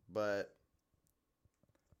 but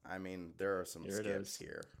I mean, there are some Here it skips is.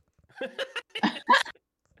 here.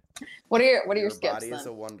 What are your Your skips Body then? is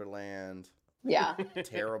a Wonderland. Yeah.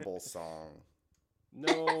 Terrible song.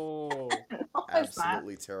 No. No, it's not.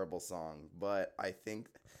 Absolutely terrible song. But I think,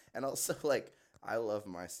 and also like, I love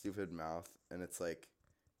My Stupid Mouth, and it's like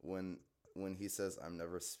when he says, "I'm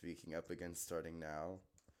never speaking up against starting now."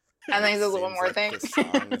 And then it he does one seems more like thing. The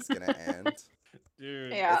song is gonna end.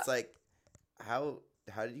 Dude. Yeah. It's like, how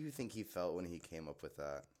do you think he felt when he came up with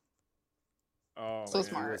that? Oh, So man.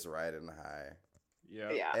 smart. He was riding high.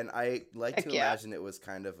 Yeah. Yeah. And I like Heck to yeah. imagine it was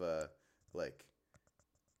kind of a like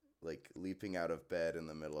leaping out of bed in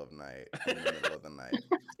the middle of the night,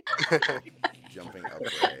 jumping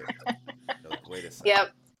upright. You're like, wait a second.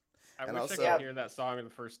 Yep. I And wish also- I could hear that song the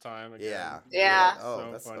first time again. Yeah. Yeah. You're like, oh,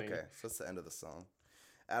 So that's funny. okay. So that's the end of the song.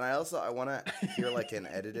 And I want to hear like an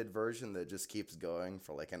edited version that just keeps going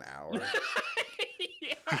for like an hour.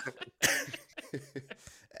 Yeah.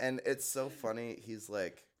 And it's so funny. He's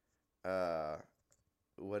like,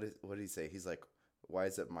 what did he say? He's like, why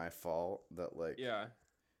is it my fault that like Yeah.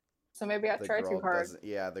 So maybe I the tried girl too hard.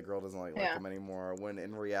 the girl doesn't like Yeah. him anymore. When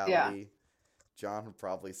in reality, John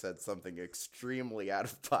probably said something extremely out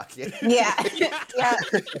of pocket. Yeah. Yeah.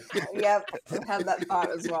 Yep. I had that thought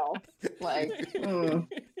as well. Like,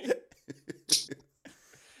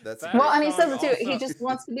 That's That- well, and he song says it too. He also- just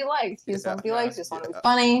wants to be liked. He just wants to be liked. He just wants to be Yeah.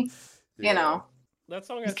 funny. Yeah. You know. That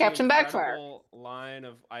song He's has Captain the Backfire. incredible line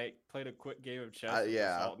of "I played a quick game of chess." With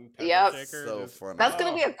yeah. a salt and pepper Yep. shaker. So Just- funny. That's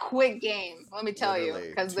gonna be Oh, a quick game. Let me tell you, Literally,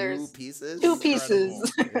 because two there's pieces. two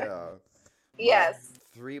pieces. Yeah. Yes.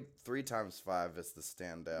 But three times 5 is the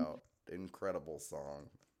standout. Incredible song.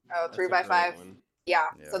 Oh, that's 3 a by great 5. one. Yeah.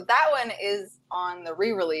 Yeah. So that one is on the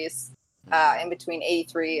re-release in between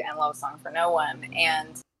 83 and Love Song for No One.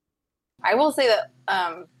 And I will say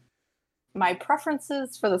that my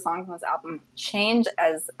preferences for the songs on this album changed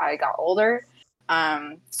as I got older.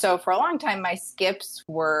 So for a long time, my skips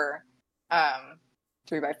were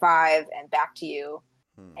 3 by 5 and Back to You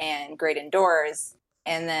Hmm. and Great Indoors.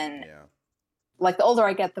 And then Yeah. like the older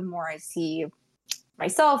I get, the more I see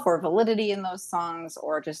myself or validity in those songs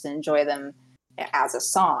or just enjoy them as a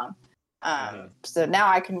song. So now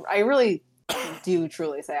I really do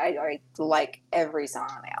truly say I like every song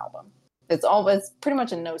on the album. It's pretty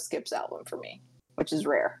much a no skips album for me, which is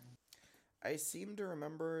rare. I seem to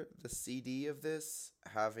remember the CD of this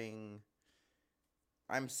having.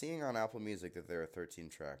 I'm seeing on Apple Music that there are 13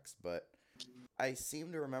 tracks, but I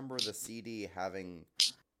seem to remember the CD having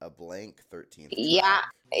a blank 13th track. Yeah,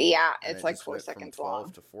 yeah, and it's it like just 4 went from seconds 12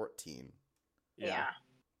 long. to 14. Yeah.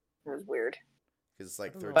 It was weird. Because it's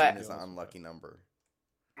like I don't know 13 what is an feels unlucky number.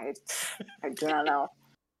 I do not know.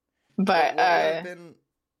 What But would have been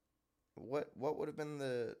what would have been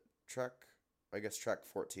the track? I guess track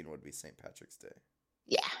 14 would be St. Patrick's Day.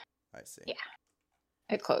 yeah, I see. Yeah.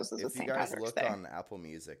 it closes with If you St. guys Patrick's look Day. on Apple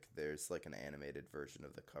Music, there's like an animated version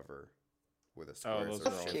of the cover where the Oh, squares those are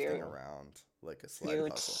are shifting cute. around like a slide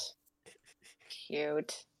puzzle.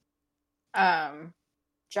 Cute.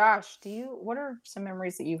 Josh, what are some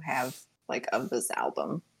memories that you have like of this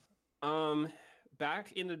album?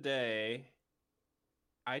 Back in the day,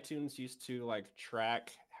 iTunes used to like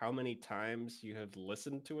track how many times you have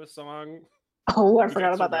listened to a song. Oh, I You forgot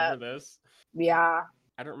guys about that. remember this? Yeah.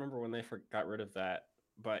 I don't remember when they got rid of that,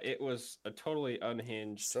 but it was a totally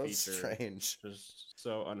unhinged So feature. strange. Just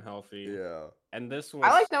so unhealthy. Yeah. And this was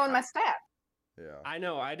I like knowing my stats. Yeah. I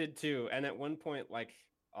know, I did too. And at one point, like,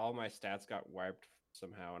 all my stats got wiped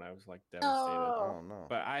somehow, and I was like devastated. Oh. Oh no.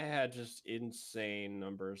 But I had just insane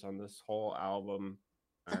numbers on this whole album.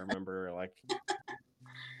 I remember like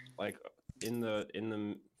in the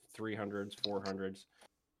 300s, 400s.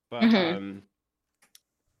 But Mhm.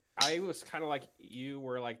 I was kind of like you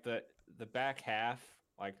were, like the back half,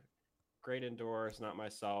 like Great Indoors, Not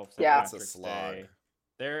Myself, St. Yeah. It's a Patrick's slog. Day.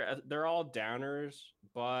 They're all downers,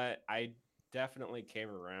 but I definitely came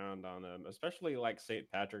around on them, especially like St.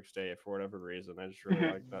 Patrick's Day for whatever reason. I just really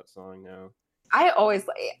Mhm. like that song now.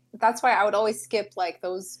 That's why I would always skip like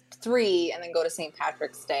those 3 and then go to St.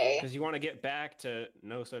 Patrick's Day. Because you want to get back to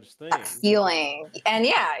No Such Thing. That feeling. And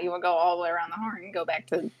yeah, you would go all the way around the horn and go back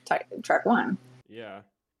to track 1. Yeah.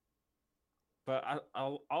 But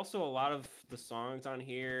I'll also, a lot of the songs on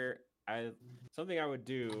here, something I would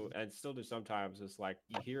do and still do sometimes is like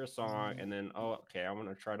you hear a song and then, oh, okay, I'm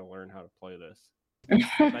gonna try to learn how to play this.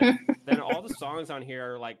 But then all the songs on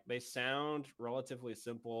here are like, they sound relatively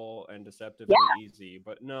simple and deceptively easy,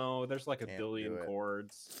 but no, there's like a Can't billion do it.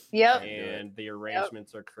 chords. Yep. Can't do it. And the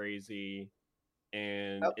arrangements are crazy,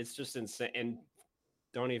 and Yep. it's just insane. And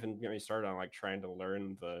don't even get me started on like trying to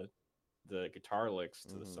learn the guitar licks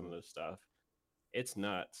to some of this stuff. It's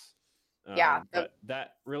nuts. Yeah. But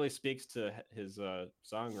that really speaks to his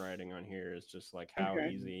songwriting on here, is just like how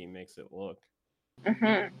easy he makes it look.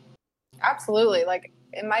 Mhm. Absolutely. Like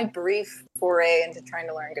in my brief foray into trying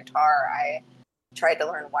to learn guitar, I tried to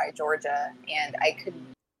learn Why Georgia, and I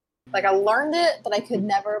learned it, but I could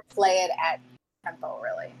never play it at tempo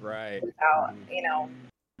really. Right. Without,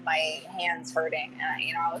 my hands hurting.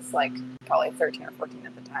 And I was like probably 13 or 14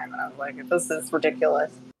 at the time, and I was like, this is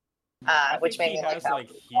ridiculous. Which made me like that like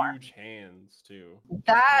huge hands too.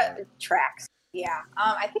 That tracks. Yeah.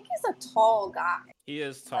 I think he's a tall guy. He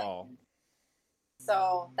is tall.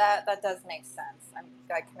 So that does make sense. I'm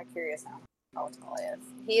kind of curious now how tall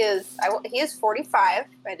he is. He is 45.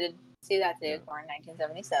 I did see that today. Born in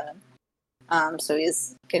 1977. So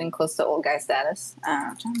he's getting close to old guy status.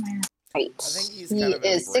 John Mayer height. I think he's he kind of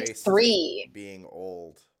is embraced 6'3". being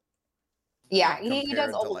old. Yeah, like, he does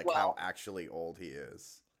compared to old like well. how actually old he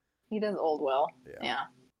is. He does old well. Yeah.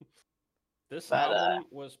 This album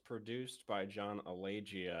was produced by John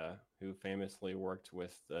Alagia, who famously worked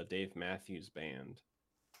with the Dave Matthews Band.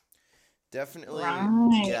 Definitely,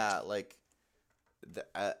 Right. yeah. Like the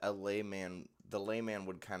layman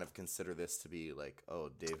would kind of consider this to be like, oh,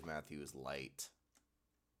 Dave Matthews light.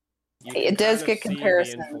 It does get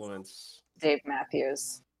comparisons. Dave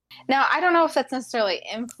Matthews. Now, I don't know if that's necessarily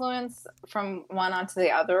influence from one onto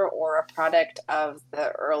the other, or a product of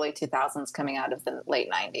the early 2000s coming out of the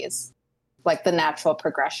late 90s, like the natural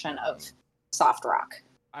progression of soft rock.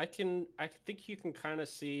 I think you can kind of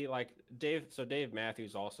see like Dave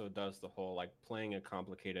Matthews also does the whole like playing a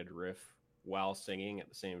complicated riff while singing at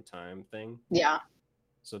the same time thing. Yeah.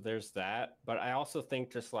 So there's that, but I also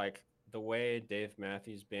think just like the way Dave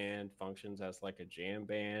Matthews Band functions as like a jam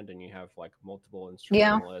band, and you have like multiple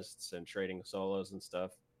instrumentalists and trading solos and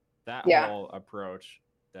stuff, that whole approach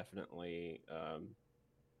definitely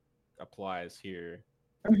applies here.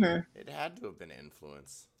 Mm-hmm. It had to have been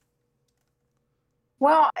influence.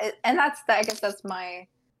 Well, and I guess that's my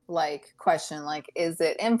like question. Like, is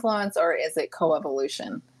it influence or is it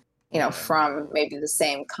coevolution? From maybe the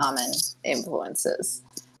same common influences,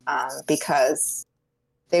 because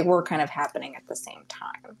they were kind of happening at the same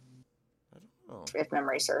time. I don't know. If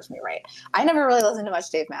memory serves me right. I never really listened to much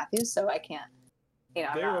Dave Matthews, so I can't,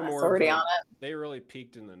 I'm not an authority on it. They really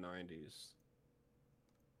peaked in the 90s.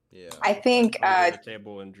 Yeah. I think Under the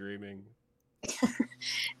Table and Dreaming.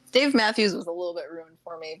 Dave Matthews was a little bit ruined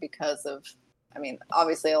for me because of,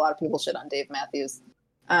 obviously a lot of people shit on Dave Matthews.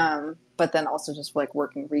 But then also just like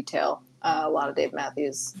working retail, a lot of Dave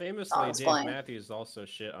Matthews. Famously, Dave Matthews also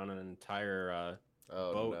shit on an entire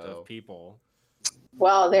boat of people.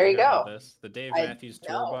 Well, there you go. The Dave Matthews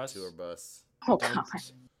tour bus. Oh, God.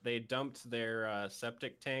 They dumped their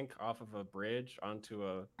septic tank off of a bridge onto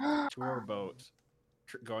a tour boat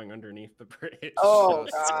going underneath the bridge. Oh,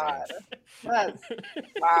 God.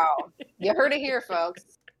 Wow. You heard it here,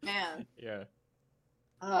 folks. Man. Yeah.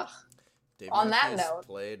 Ugh. Dave on Matthews that note,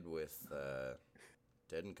 played with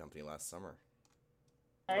Dead and Company last summer.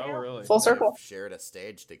 Oh, really? Full circle. They've shared a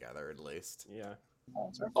stage together, at least. Yeah.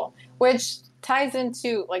 Full circle. Which ties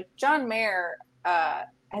into like John Mayer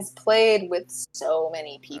has played with so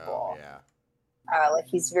many people. Oh, Like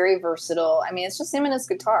he's very versatile. I mean, it's just him and his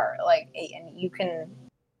guitar. Like, and you can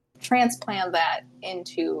transplant that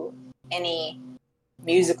into any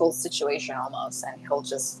musical situation almost, and he'll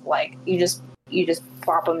just like you just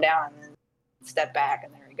plop him down and step back,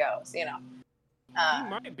 and there he goes. You know. He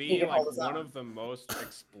might he be can like hold his one own. of the most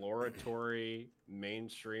exploratory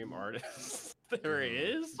mainstream artists there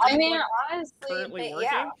is. I mean, like, honestly, currently but working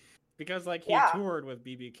yeah. because like he Yeah. toured with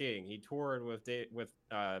BB King, he toured with the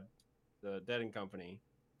Dead and Company,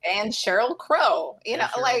 And Sheryl Crow, you and know,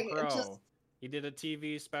 Sheryl like Crow. just He did a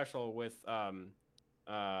TV special with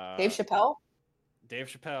Dave Chappelle. Dave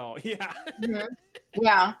Chappelle, yeah. Mhm.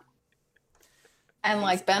 Yeah. And He's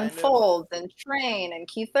like Ben kind of- Folds and Train and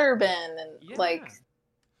Keith Urban and Yeah. like,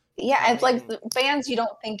 yeah, it's like Coming- bands you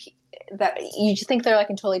don't think that you just think they're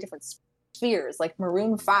like in totally different spheres. Like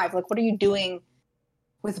Maroon 5, like what are you doing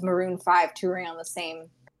with Maroon 5 touring on the same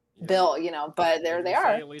Yeah. bill, you know? But there Did they we say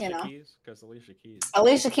are, Alicia you know. Keys? Because Alicia Keys.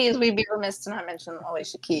 Alicia Keys, we'd be remiss to not mention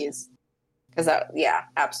Alicia Keys because that, yeah,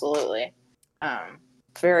 absolutely,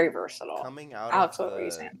 very versatile. Coming out Alex, of what were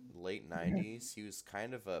you the saying? late 90s, he was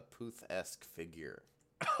kind of a Puth-esque figure.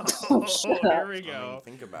 Oh, shut here up. we I go. mean,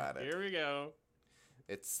 think about it. Here we go.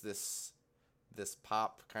 It's this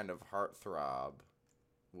pop kind of heartthrob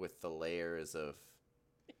with the layers of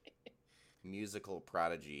musical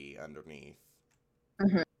prodigy underneath.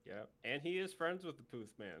 Yeah, and he is friends with the Puth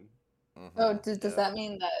Man. Oh, does that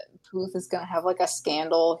mean that Puth is going to have like a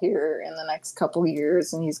scandal here in the next couple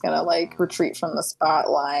years, and he's going to like retreat from the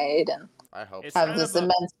spotlight and I hope It's so. have kind this of a-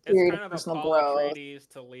 immense It's period kind of of a personal Paul growth? Atreides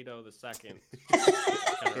to Leto the Second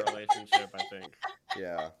kind of relationship, I think.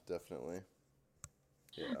 Yeah, definitely.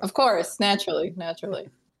 Yeah. Of course, naturally.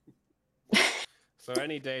 So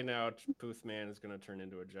any day now, Puth Man is going to turn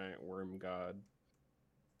into a giant worm god.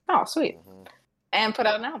 Oh, sweet. Mhm. And put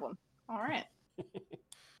out an album. All right.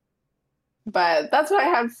 But that's what I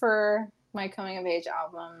had for my coming of age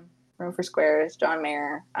album, Room for Squares, John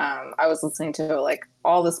Mayer. I was listening to it like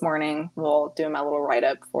all this morning while doing my little write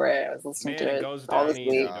up for it. I was listening Man, to it it goes all down this easy,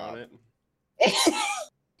 week. don't it?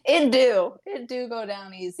 It do go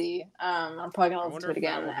down easy. I'm probably I gonna listen wonder to it if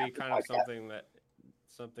again. that will be after the kind of podcast.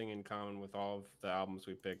 something in common with all of the albums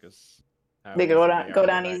we pick is how They easy go they down- are go to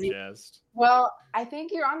down easy. digest. Well, I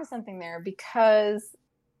think you're onto something there because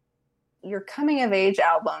your coming of age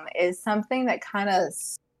album is something that kind of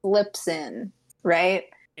slips in, right?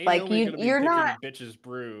 Ain't Like, nobody gonna be you're picking not- Bitches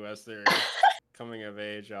Brew as their coming of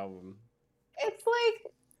age album. It's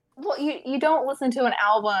like, well, you don't listen to an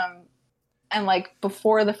album and like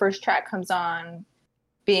before the first track comes on,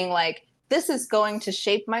 being like, this is going to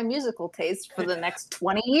shape my musical taste for the next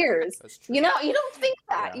 20 years. That's true. You know, you don't think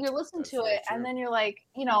that. Yeah, You listen that's to very it, and true. then you're like,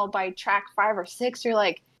 you know, by track 5 or 6, you're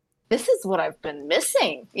like, this is what I've been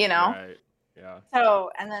missing, you know? Right. Yeah. So,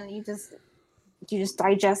 and then you just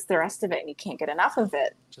digest the rest of it, and you can't get enough of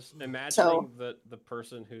it. Just imagining So- the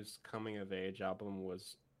person whose coming of age album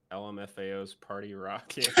was LMFAO's Party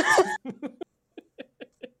Rocking.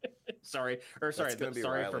 sorry gonna be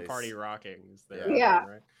sorry for Riley's. Party Rocking. Is their Yeah. album,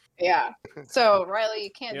 right? Yeah. So, Riley,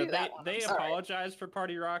 you can't You know, do that one. they I'm sorry. apologized for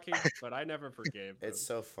Party Rocking, but I never forgave them. It's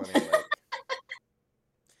so funny, like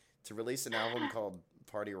to release an album called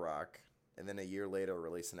Party Rock, and then a year later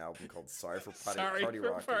release an album called Sorry for Party, sorry Party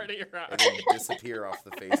for Rocking, Party and Rocking. then disappear off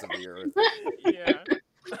the face of the earth.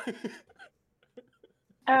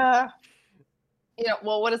 Yeah. You know,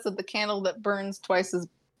 well, what is it? The candle that burns twice as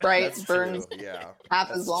bright That's burns true. Yeah, half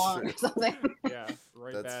that's as long true. or something. Yeah.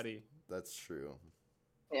 Roy That's- Batty. That's true.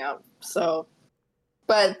 Yeah. So,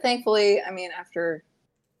 but thankfully, I mean, after,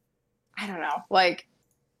 I don't know, like,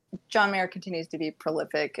 John Mayer continues to be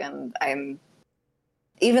prolific, and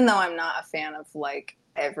even though I'm not a fan of like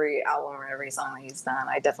every album or every song that he's done,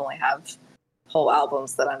 I definitely have whole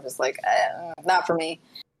albums that I'm just like, not for me.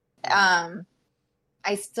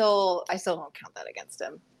 I still don't count that against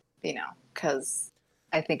him, you know, because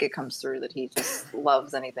I think it comes through that he just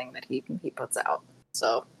loves anything that he puts out.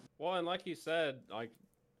 So. Well, and like you said, like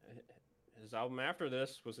his album after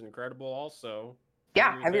this was incredible also.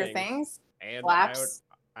 Yeah, Heavier Things. And Slaps.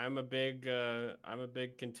 I'm a big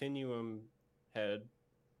Continuum head.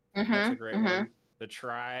 That's a great one. The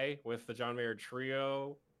Try with the John Mayer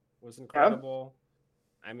Trio was incredible.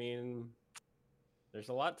 I mean, there's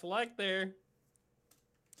a lot to like there.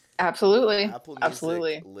 Absolutely. Apple Music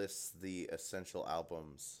Absolutely. lists the essential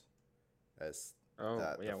albums as Oh,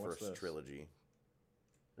 yeah, the what's first this? trilogy.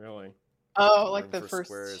 Really? Oh, like Room the for first.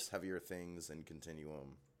 Squares, Heavier Things, and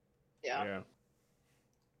Continuum. Yeah.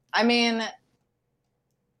 I mean,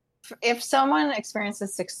 if someone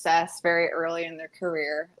experiences success very early in their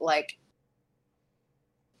career, like,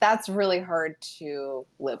 that's really hard to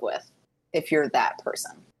live with. if you're that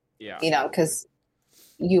person. Yeah. You know, because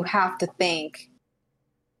you have to think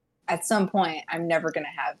at some point, I'm never going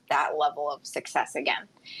to have that level of success again.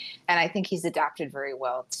 And I think he's adapted very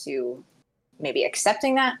well to maybe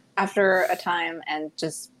accepting that after a time and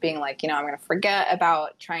just being like, you know, I'm going to forget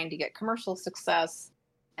about trying to get commercial success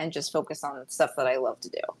and just focus on stuff that I love to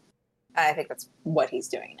do. And I think that's what he's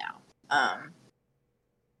doing now.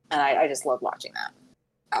 And I just love watching that.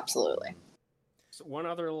 Absolutely. So one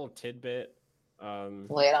other little tidbit.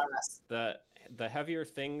 Lay it on us. The Heavier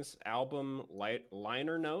Things album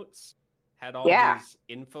liner notes had all Yeah. these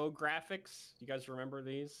infographics. You guys remember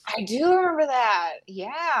these? I do remember that.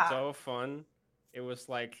 Yeah. So fun. It was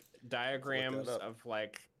like diagrams up. of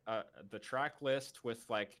like the track list with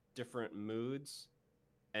like different moods,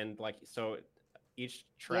 and like so each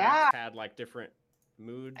track had like different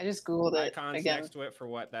mood I just Googled it icons again. next to it for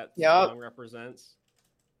what that Yep. song represents.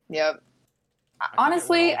 Yep. I forget what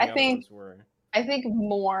Honestly, all the I other think ones were.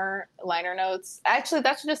 more liner notes. Actually,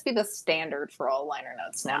 that should just be the standard for all liner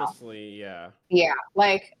notes now. Honestly, yeah. Yeah.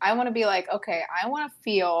 Like, I want to be like, okay, I want to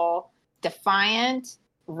feel defiant,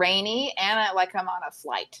 rainy, and like I'm on a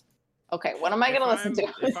flight. Okay, what am I going to listen to?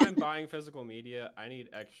 If I'm buying physical media, I need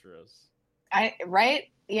extras. Right?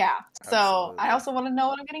 Yeah. So Absolutely. I also want to know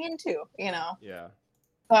what I'm getting into, you know? Yeah.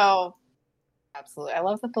 So, absolutely. I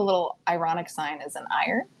love that the little ironic sign is an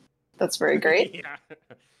iron. That's very great. Yeah.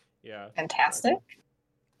 Yeah. Fantastic.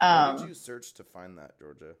 Where did you search to find that,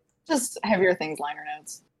 Georgia? Just Heavier Things liner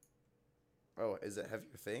notes. Oh, is it Heavier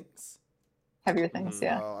Things? Heavier Things, Mhm.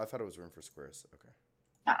 yeah. Oh, I thought it was Room for Squares. Okay.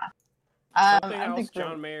 Something I else think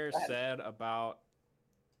John Mayer go ahead. said about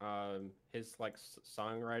his like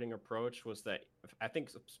songwriting approach was that I think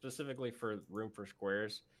specifically for Room for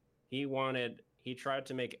Squares, he tried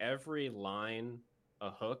to make every line a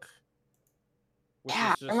hook, which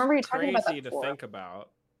Yeah, is just I remember you talking about that crazy to before. think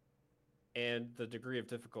about, and the degree of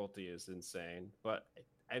difficulty is insane. But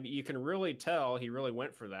I mean, you can really tell he really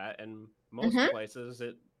went for that, and most Mhm. places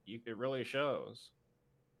it really shows.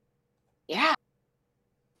 Yeah.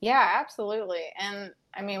 Yeah, absolutely. And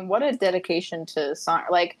I mean, what a dedication to song.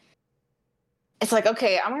 Like, it's like,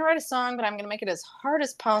 okay, I'm going to write a song, but I'm going to make it as hard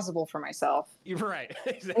as possible for myself. You're right.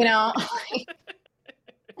 You know?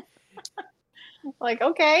 Like,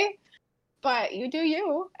 okay, but you do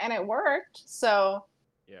you, and it worked. So,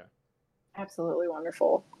 Yeah. absolutely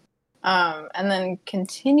wonderful. And then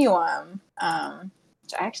Continuum,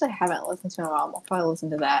 which I actually haven't listened to in a while. I'll probably listen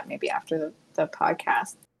to that maybe after the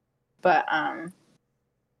podcast. But,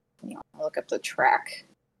 you know, I'll look up the track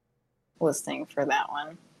listing for that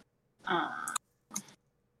one.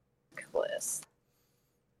 List.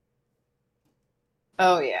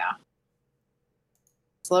 Oh yeah.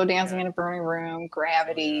 Slow Dancing Yeah. in a Burning Room,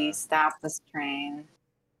 Gravity, Oh, yeah. Stop This Train.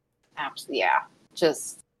 Absolutely, yeah.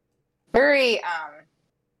 Just very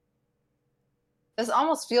this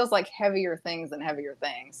almost feels like Heavier Things than Heavier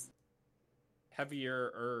Things.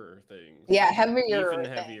 Heavier things. Yeah, heavier Even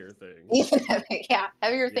things. heavier things. Even heavy, yeah.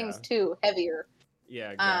 Heavier Things Yeah. too. Heavier.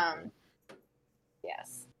 Yeah, exactly.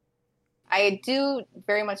 Yes. I do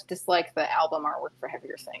very much dislike the album artwork for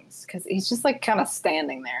Heavier Things because he's just like kind of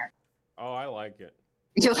standing there. Oh, I like it.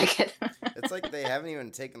 You like it? It's like they haven't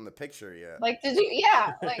even taken the picture yet. Like, did you?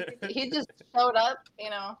 Yeah, like he just showed up, you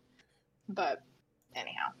know. But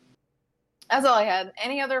anyhow, that's all I had.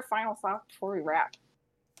 Any other final thoughts before we wrap?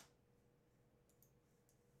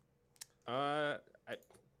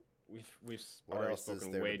 We've What already else is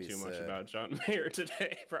spoken there to way be too much said? about John Mayer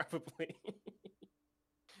today, probably.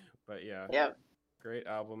 But yeah, Yep. great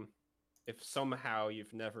album. If somehow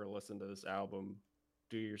you've never listened to this album,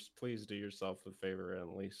 please do yourself a favor and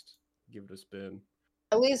at least give it a spin.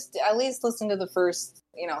 At least listen to the first,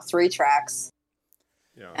 3 tracks,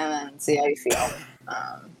 Yeah. and then see how you feel.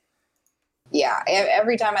 Yeah,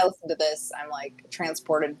 every time I listen to this, I'm like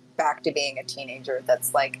transported back to being a teenager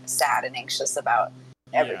that's like sad and anxious about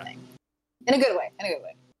everything. In a good way.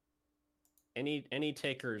 Any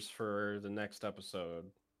takers for the next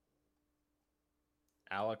episode?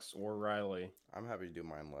 Alex or Riley? I'm happy to do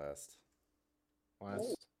mine last.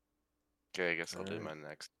 Last. Okay, I guess I'll do Alright. mine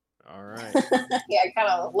next. All right. Yeah, I kind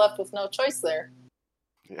of left with no choice there.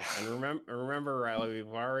 Yeah. And remember, Riley,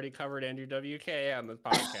 we've already covered Andrew WK on the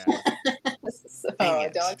podcast. So Dang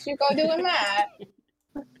it. don't you go doing that.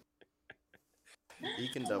 You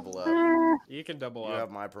can double up. You can double You up.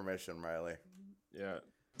 have my permission, Riley. Yeah.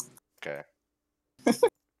 Okay.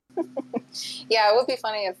 Yeah, it would be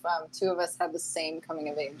funny if 2 of us had the same coming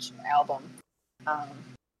of age album.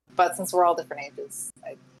 But since we're all different ages,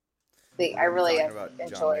 I really talking have about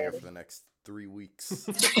John Mayer enjoyed for the next 3 weeks.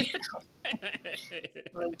 the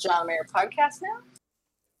John Mayer podcast now.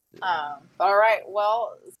 All right.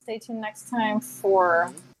 Well, stay tuned next time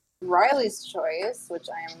for Riley's choice, which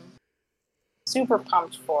I'm super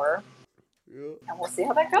pumped for. Yep. And we'll see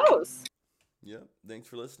how that goes. Yep. Thanks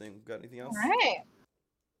for listening. Got anything else? All right.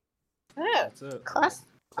 Good. That's it.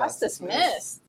 Class dismissed.